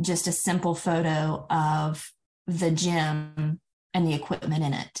just a simple photo of the gym and the equipment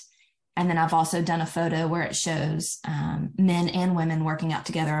in it. And then I've also done a photo where it shows men and women working out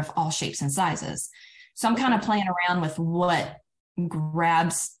together of all shapes and sizes. So I'm kind of playing around with what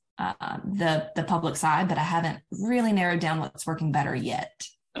grabs the public's eye, but I haven't really narrowed down what's working better yet.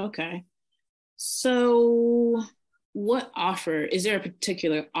 Okay. So is there a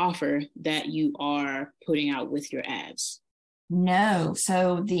particular offer that you are putting out with your ads? No.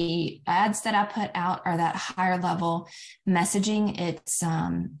 So the ads that I put out are that higher level messaging. It's,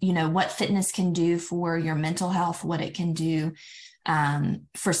 what fitness can do for your mental health, what it can do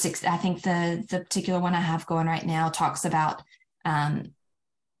for six. I think the particular one I have going right now talks about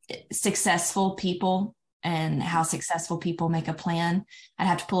successful people and how successful people make a plan. I'd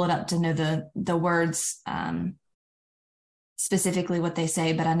have to pull it up to know the words, specifically what they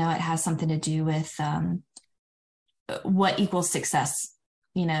say, but I know it has something to do with what equals success,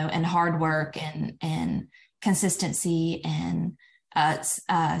 and hard work and consistency and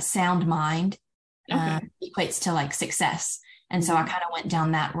sound mind equates to like success. And so I kind of went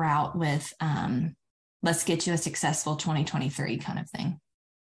down that route with let's get you a successful 2023 kind of thing.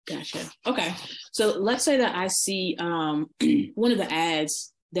 Gotcha. Okay. So let's say that I see one of the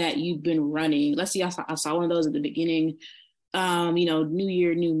ads that you've been running. Let's see, I saw one of those at the beginning new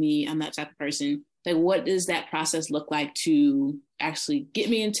year, new me, I'm that type of person. Like, what does that process look like to actually get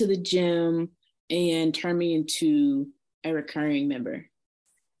me into the gym and turn me into a recurring member?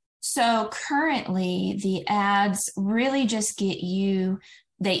 So currently the ads really just get you,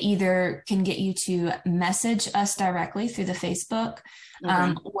 they either can get you to message us directly through the Facebook,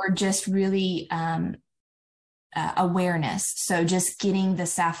 or just really awareness. So just getting the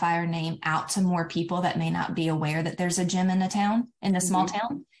Sapphire name out to more people that may not be aware that there's a gym in the town, in the small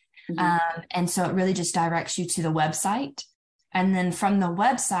town. And so it really just directs you to the website. And then from the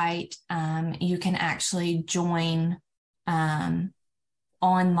website, you can actually join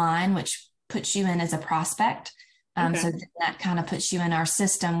online, which puts you in as a prospect. So that kind of puts you in our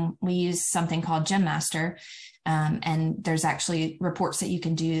system. We use something called Gym Master. And there's actually reports that you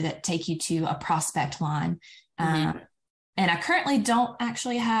can do that take you to a prospect line. And I currently don't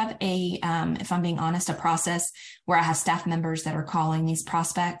actually have if I'm being honest, a process where I have staff members that are calling these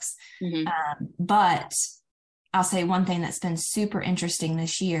prospects. But I'll say one thing that's been super interesting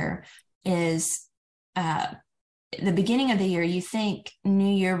this year is the beginning of the year, you think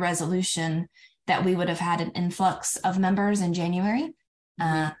New Year resolution that we would have had an influx of members in January.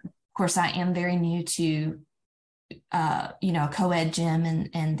 Of course, I am very new to, a co-ed gym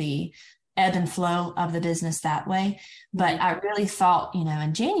and the ebb and flow of the business that way. But I really thought,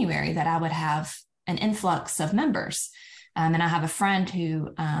 in January that I would have an influx of members. And I have a friend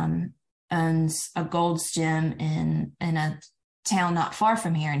who owns a Gold's Gym in a town not far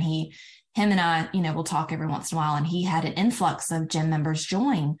from here. And him and I, we'll talk every once in a while, and he had an influx of gym members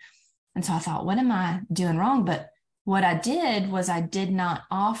join. And so I thought, what am I doing wrong? But what I did was I did not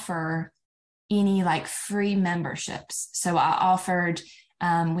offer any like free memberships. So I offered,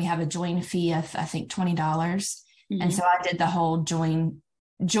 we have a join fee of, I think, $20. And so I did the whole join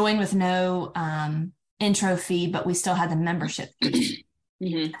with no intro fee, but we still had the membership fee.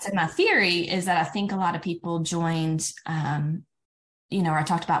 So my theory is that I think a lot of people joined, I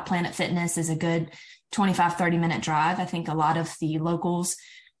talked about Planet Fitness is a good 25, 30-minute drive. I think a lot of the locals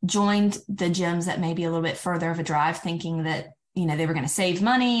joined the gyms that may be a little bit further of a drive, thinking that, they were going to save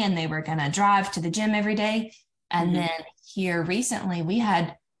money and they were going to drive to the gym every day. And then here recently, we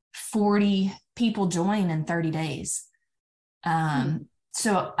had 40 people join in 30 days.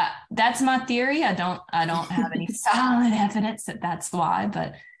 So that's my theory. I don't have any solid evidence that that's why,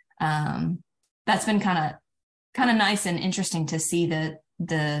 but that's been kind of nice and interesting to see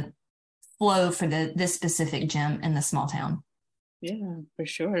the flow for this specific gym in the small town. Yeah, for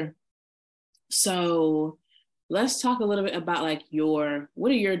sure. So let's talk a little bit about like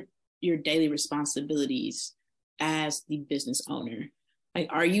what are your daily responsibilities as the business owner? Like,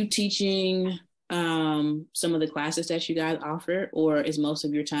 are you teaching some of the classes that you guys offer, or is most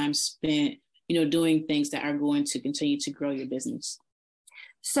of your time spent, doing things that are going to continue to grow your business?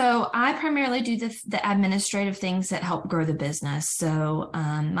 So I primarily do the administrative things that help grow the business. So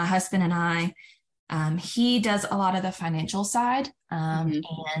my husband and I, he does a lot of the financial side and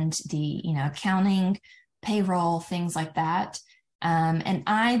the, accounting, payroll, things like that. And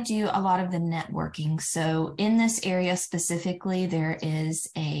I do a lot of the networking. So in this area specifically, there is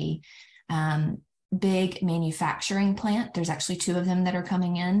a big manufacturing plant. There's actually 2 of them that are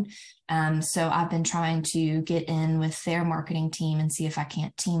coming in. So I've been trying to get in with their marketing team and see if I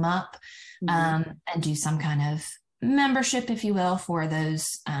can't team up and do some kind of membership, if you will, for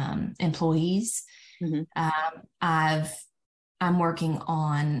those employees. I'm working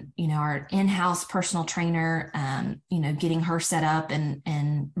on, our in-house personal trainer, getting her set up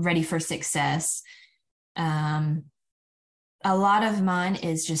and ready for success. A lot of mine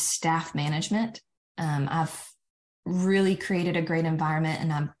is just staff management. I've really created a great environment,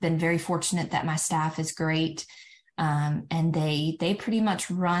 and I've been very fortunate that my staff is great. And they pretty much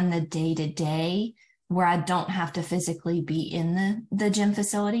run the day-to-day where I don't have to physically be in the gym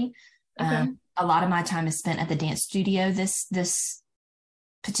facility. A lot of my time is spent at the dance studio this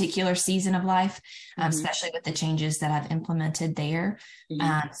particular season of life, especially with the changes that I've implemented there.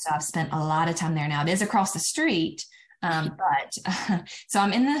 So I've spent a lot of time there now. It is across the street, but so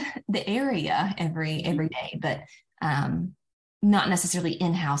I'm in the area every day, but not necessarily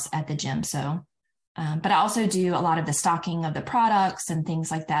in-house at the gym. So, but I also do a lot of the stocking of the products and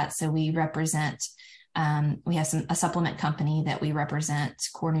things like that. So we represent, we have a supplement company that we represent,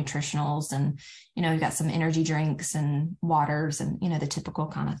 Core Nutritionals, and, we've got some energy drinks and waters and, the typical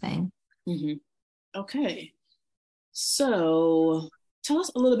kind of thing. Okay. So tell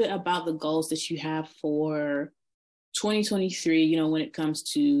us a little bit about the goals that you have for 2023, when it comes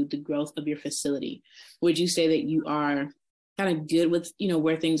to the growth of your facility. Would you say that you are kind of good with,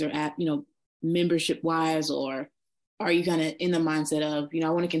 where things are at, membership wise, or are you kind of in the mindset of, I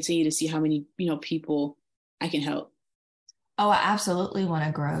want to continue to see how many, people I can help? Oh, I absolutely want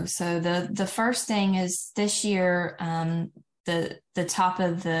to grow. So the first thing is this year, the top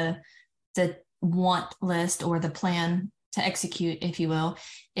of the want list, or the plan to execute, if you will,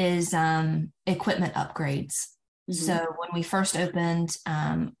 is equipment upgrades. Mm-hmm. So when we first opened,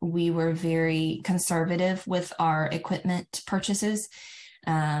 we were very conservative with our equipment purchases.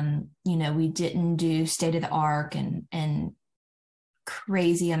 We didn't do state of the art and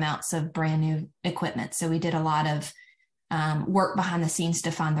crazy amounts of brand new equipment. So we did a lot of work behind the scenes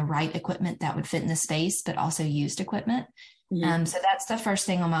to find the right equipment that would fit in the space, but also used equipment. Mm-hmm. So that's the first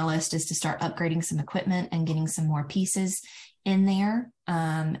thing on my list, is to start upgrading some equipment and getting some more pieces in there.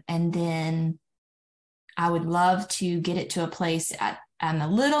 And then I would love to get it to a place I'm a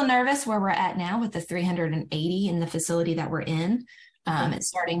little nervous where we're at now with the 380 in the facility that we're in. It's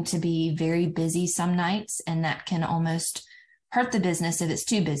starting to be very busy some nights, and that can almost hurt the business if it's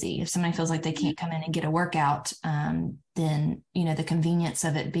too busy. If somebody feels like they can't come in and get a workout, then, the convenience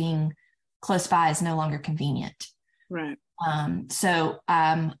of it being close by is no longer convenient. Right. So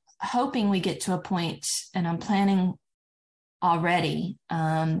I'm hoping we get to a point, and I'm planning already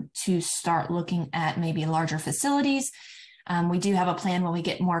to start looking at maybe larger facilities. We do have a plan when we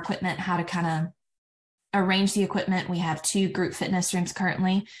get more equipment, how to kind of arrange the equipment. We have 2 group fitness rooms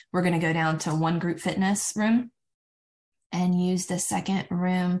currently. We're going to go down to 1 group fitness room and use the second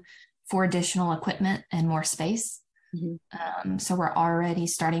room for additional equipment and more space. Mm-hmm. So we're already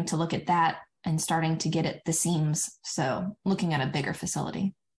starting to look at that and starting to get at the seams. So looking at a bigger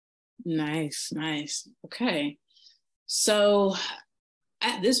facility. Nice. Okay. So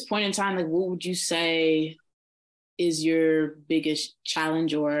at this point in time, what would you say is your biggest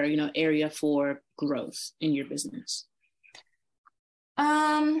challenge or, area for growth in your business?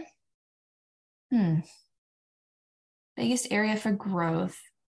 Biggest area for growth.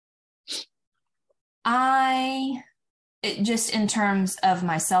 Just in terms of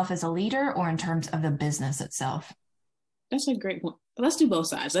myself as a leader, or in terms of the business itself? That's a great one. Let's do both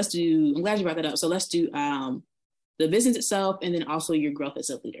sides. I'm glad you brought that up. So let's do the business itself, and then also your growth as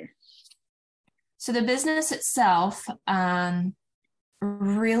a leader. So the business itself,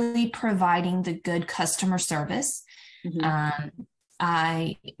 really providing the good customer service. Mm-hmm.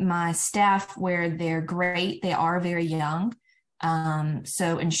 My staff, where they're great, they are very young.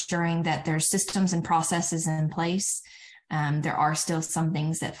 So ensuring that there's systems and processes in place. There are still some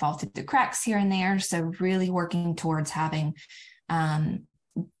things that fall through the cracks here and there. So really working towards having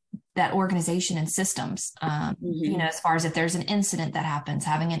that organization and systems, as far as if there's an incident that happens,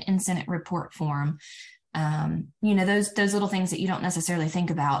 having an incident report form, those little things that you don't necessarily think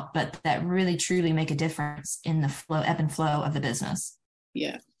about, but that really truly make a difference in the ebb and flow of the business.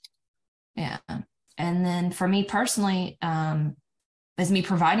 Yeah. Yeah. And then for me personally, as me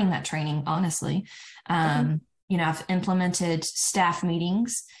providing that training, honestly, I've implemented staff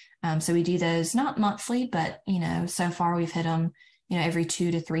meetings. So we do those not monthly, but, so far we've hit them, every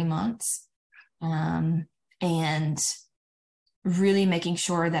 2 to 3 months. And really making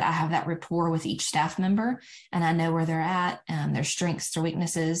sure that I have that rapport with each staff member, and I know where they're at, their strengths, their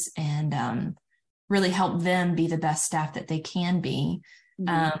weaknesses, and really help them be the best staff that they can be.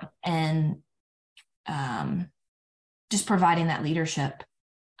 Mm-hmm. Just providing that leadership.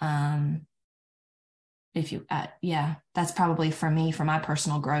 That's probably for me, for my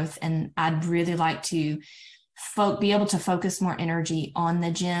personal growth. And I'd really like to be able to focus more energy on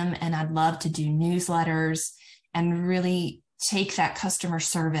the gym. And I'd love to do newsletters and really take that customer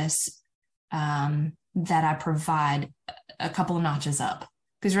service that I provide a couple of notches up.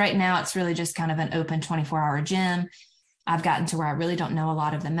 Because right now it's really just kind of an open 24-hour gym. I've gotten to where I really don't know a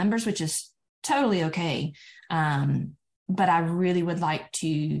lot of the members, which is totally okay. But I really would like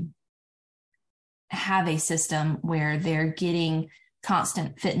to have a system where they're getting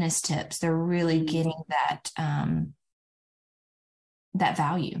constant fitness tips. They're really getting that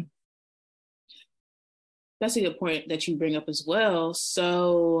value. That's a good point that you bring up as well.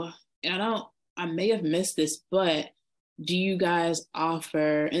 So, I may have missed this, but do you guys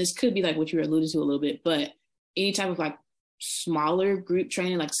offer, and this could be like what you were alluding to a little bit, but any type of like smaller group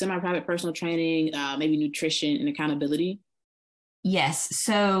training, like semi-private personal training, maybe nutrition and accountability? Yes.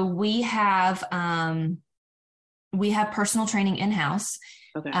 So we have personal training in-house.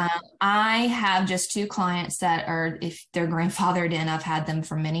 Okay. I have just 2 clients that are, if they're grandfathered in, I've had them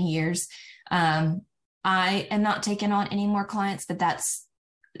for many years. I am not taking on any more clients, but that's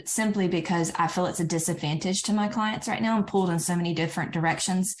simply because I feel it's a disadvantage to my clients right now. I'm pulled in so many different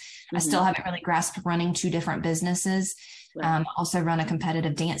directions. Mm-hmm. I still haven't really grasped running 2 different businesses. Right. Also run a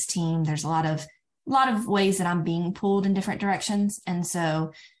competitive dance team. There's a lot of lot of ways that I'm being pulled in different directions. And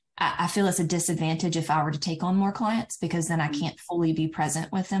so I feel it's a disadvantage if I were to take on more clients, because then I can't fully be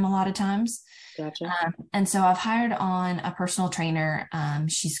present with them a lot of times. Gotcha. And so I've hired on a personal trainer.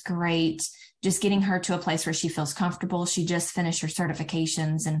 She's great. Just getting her to a place where she feels comfortable. She just finished her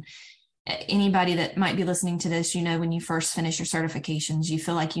certifications, and anybody that might be listening to this, when you first finish your certifications, you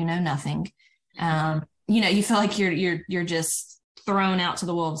feel like you know nothing. You feel like you're just thrown out to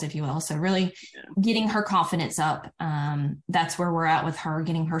the wolves, if you will. So really getting her confidence up. That's where we're at with her,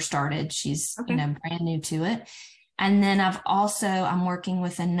 getting her started. She's, brand new to it. And then I'm working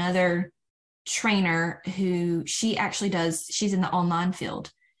with another trainer who she's in the online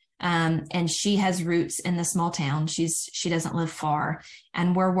field. And she has roots in the small town. She doesn't live far.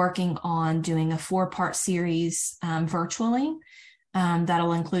 And we're working on doing a 4-part series virtually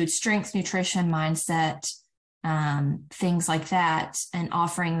that'll include strength, nutrition, mindset, things like that, and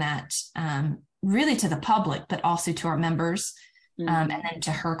offering that really to the public, but also to our members and then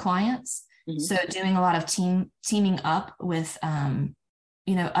to her clients. Mm-hmm. So doing a lot of teaming up with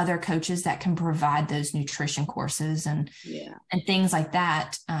other coaches that can provide those nutrition courses and things like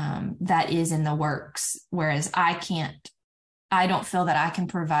that, that is in the works. Whereas I don't feel that I can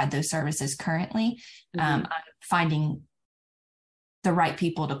provide those services currently. I'm finding the right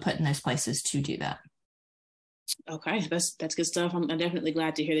people to put in those places to do that. Okay. That's good stuff. I'm definitely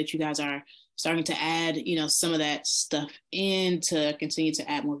glad to hear that you guys are starting to add, some of that stuff in to continue to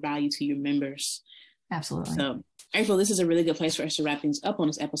add more value to your members. Absolutely. So April, this is a really good place for us to wrap things up on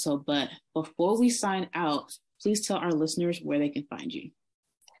this episode. But before we sign out, please tell our listeners where they can find you.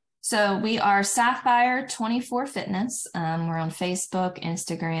 So we are Sapphire 24 Fitness. We're on Facebook,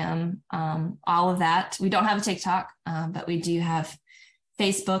 Instagram, all of that. We don't have a TikTok, but we do have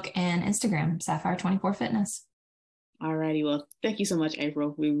Facebook and Instagram, Sapphire 24 Fitness. All righty. Well, thank you so much,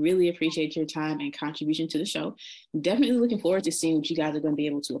 April. We really appreciate your time and contribution to the show. I'm definitely looking forward to seeing what you guys are going to be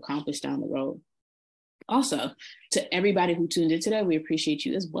able to accomplish down the road. Also, to everybody who tuned in today, we appreciate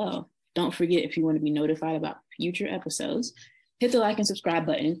you as well. Don't forget, if you want to be notified about future episodes, hit the like and subscribe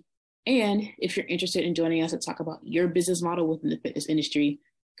button. And if you're interested in joining us to talk about your business model within the fitness industry,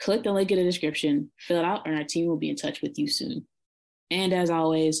 click the link in the description, fill it out, and our team will be in touch with you soon. And as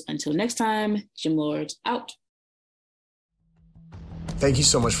always, until next time, Gym Lords out. Thank you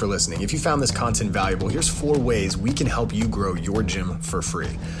so much for listening. If you found this content valuable, here's 4 ways we can help you grow your gym for free.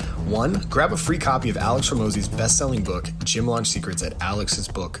 1, grab a free copy of Alex Hormozi's best-selling book, Gym Launch Secrets, at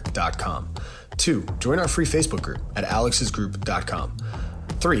alexsbook.com. 2, join our free Facebook group at alexsgroup.com.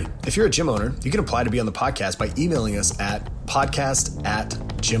 3, if you're a gym owner, you can apply to be on the podcast by emailing us at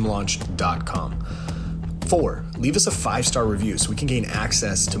podcast@gymlaunch.com. 4, leave us a 5-star review so we can gain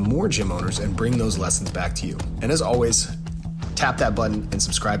access to more gym owners and bring those lessons back to you. And as always, tap that button and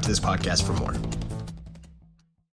subscribe to this podcast for more.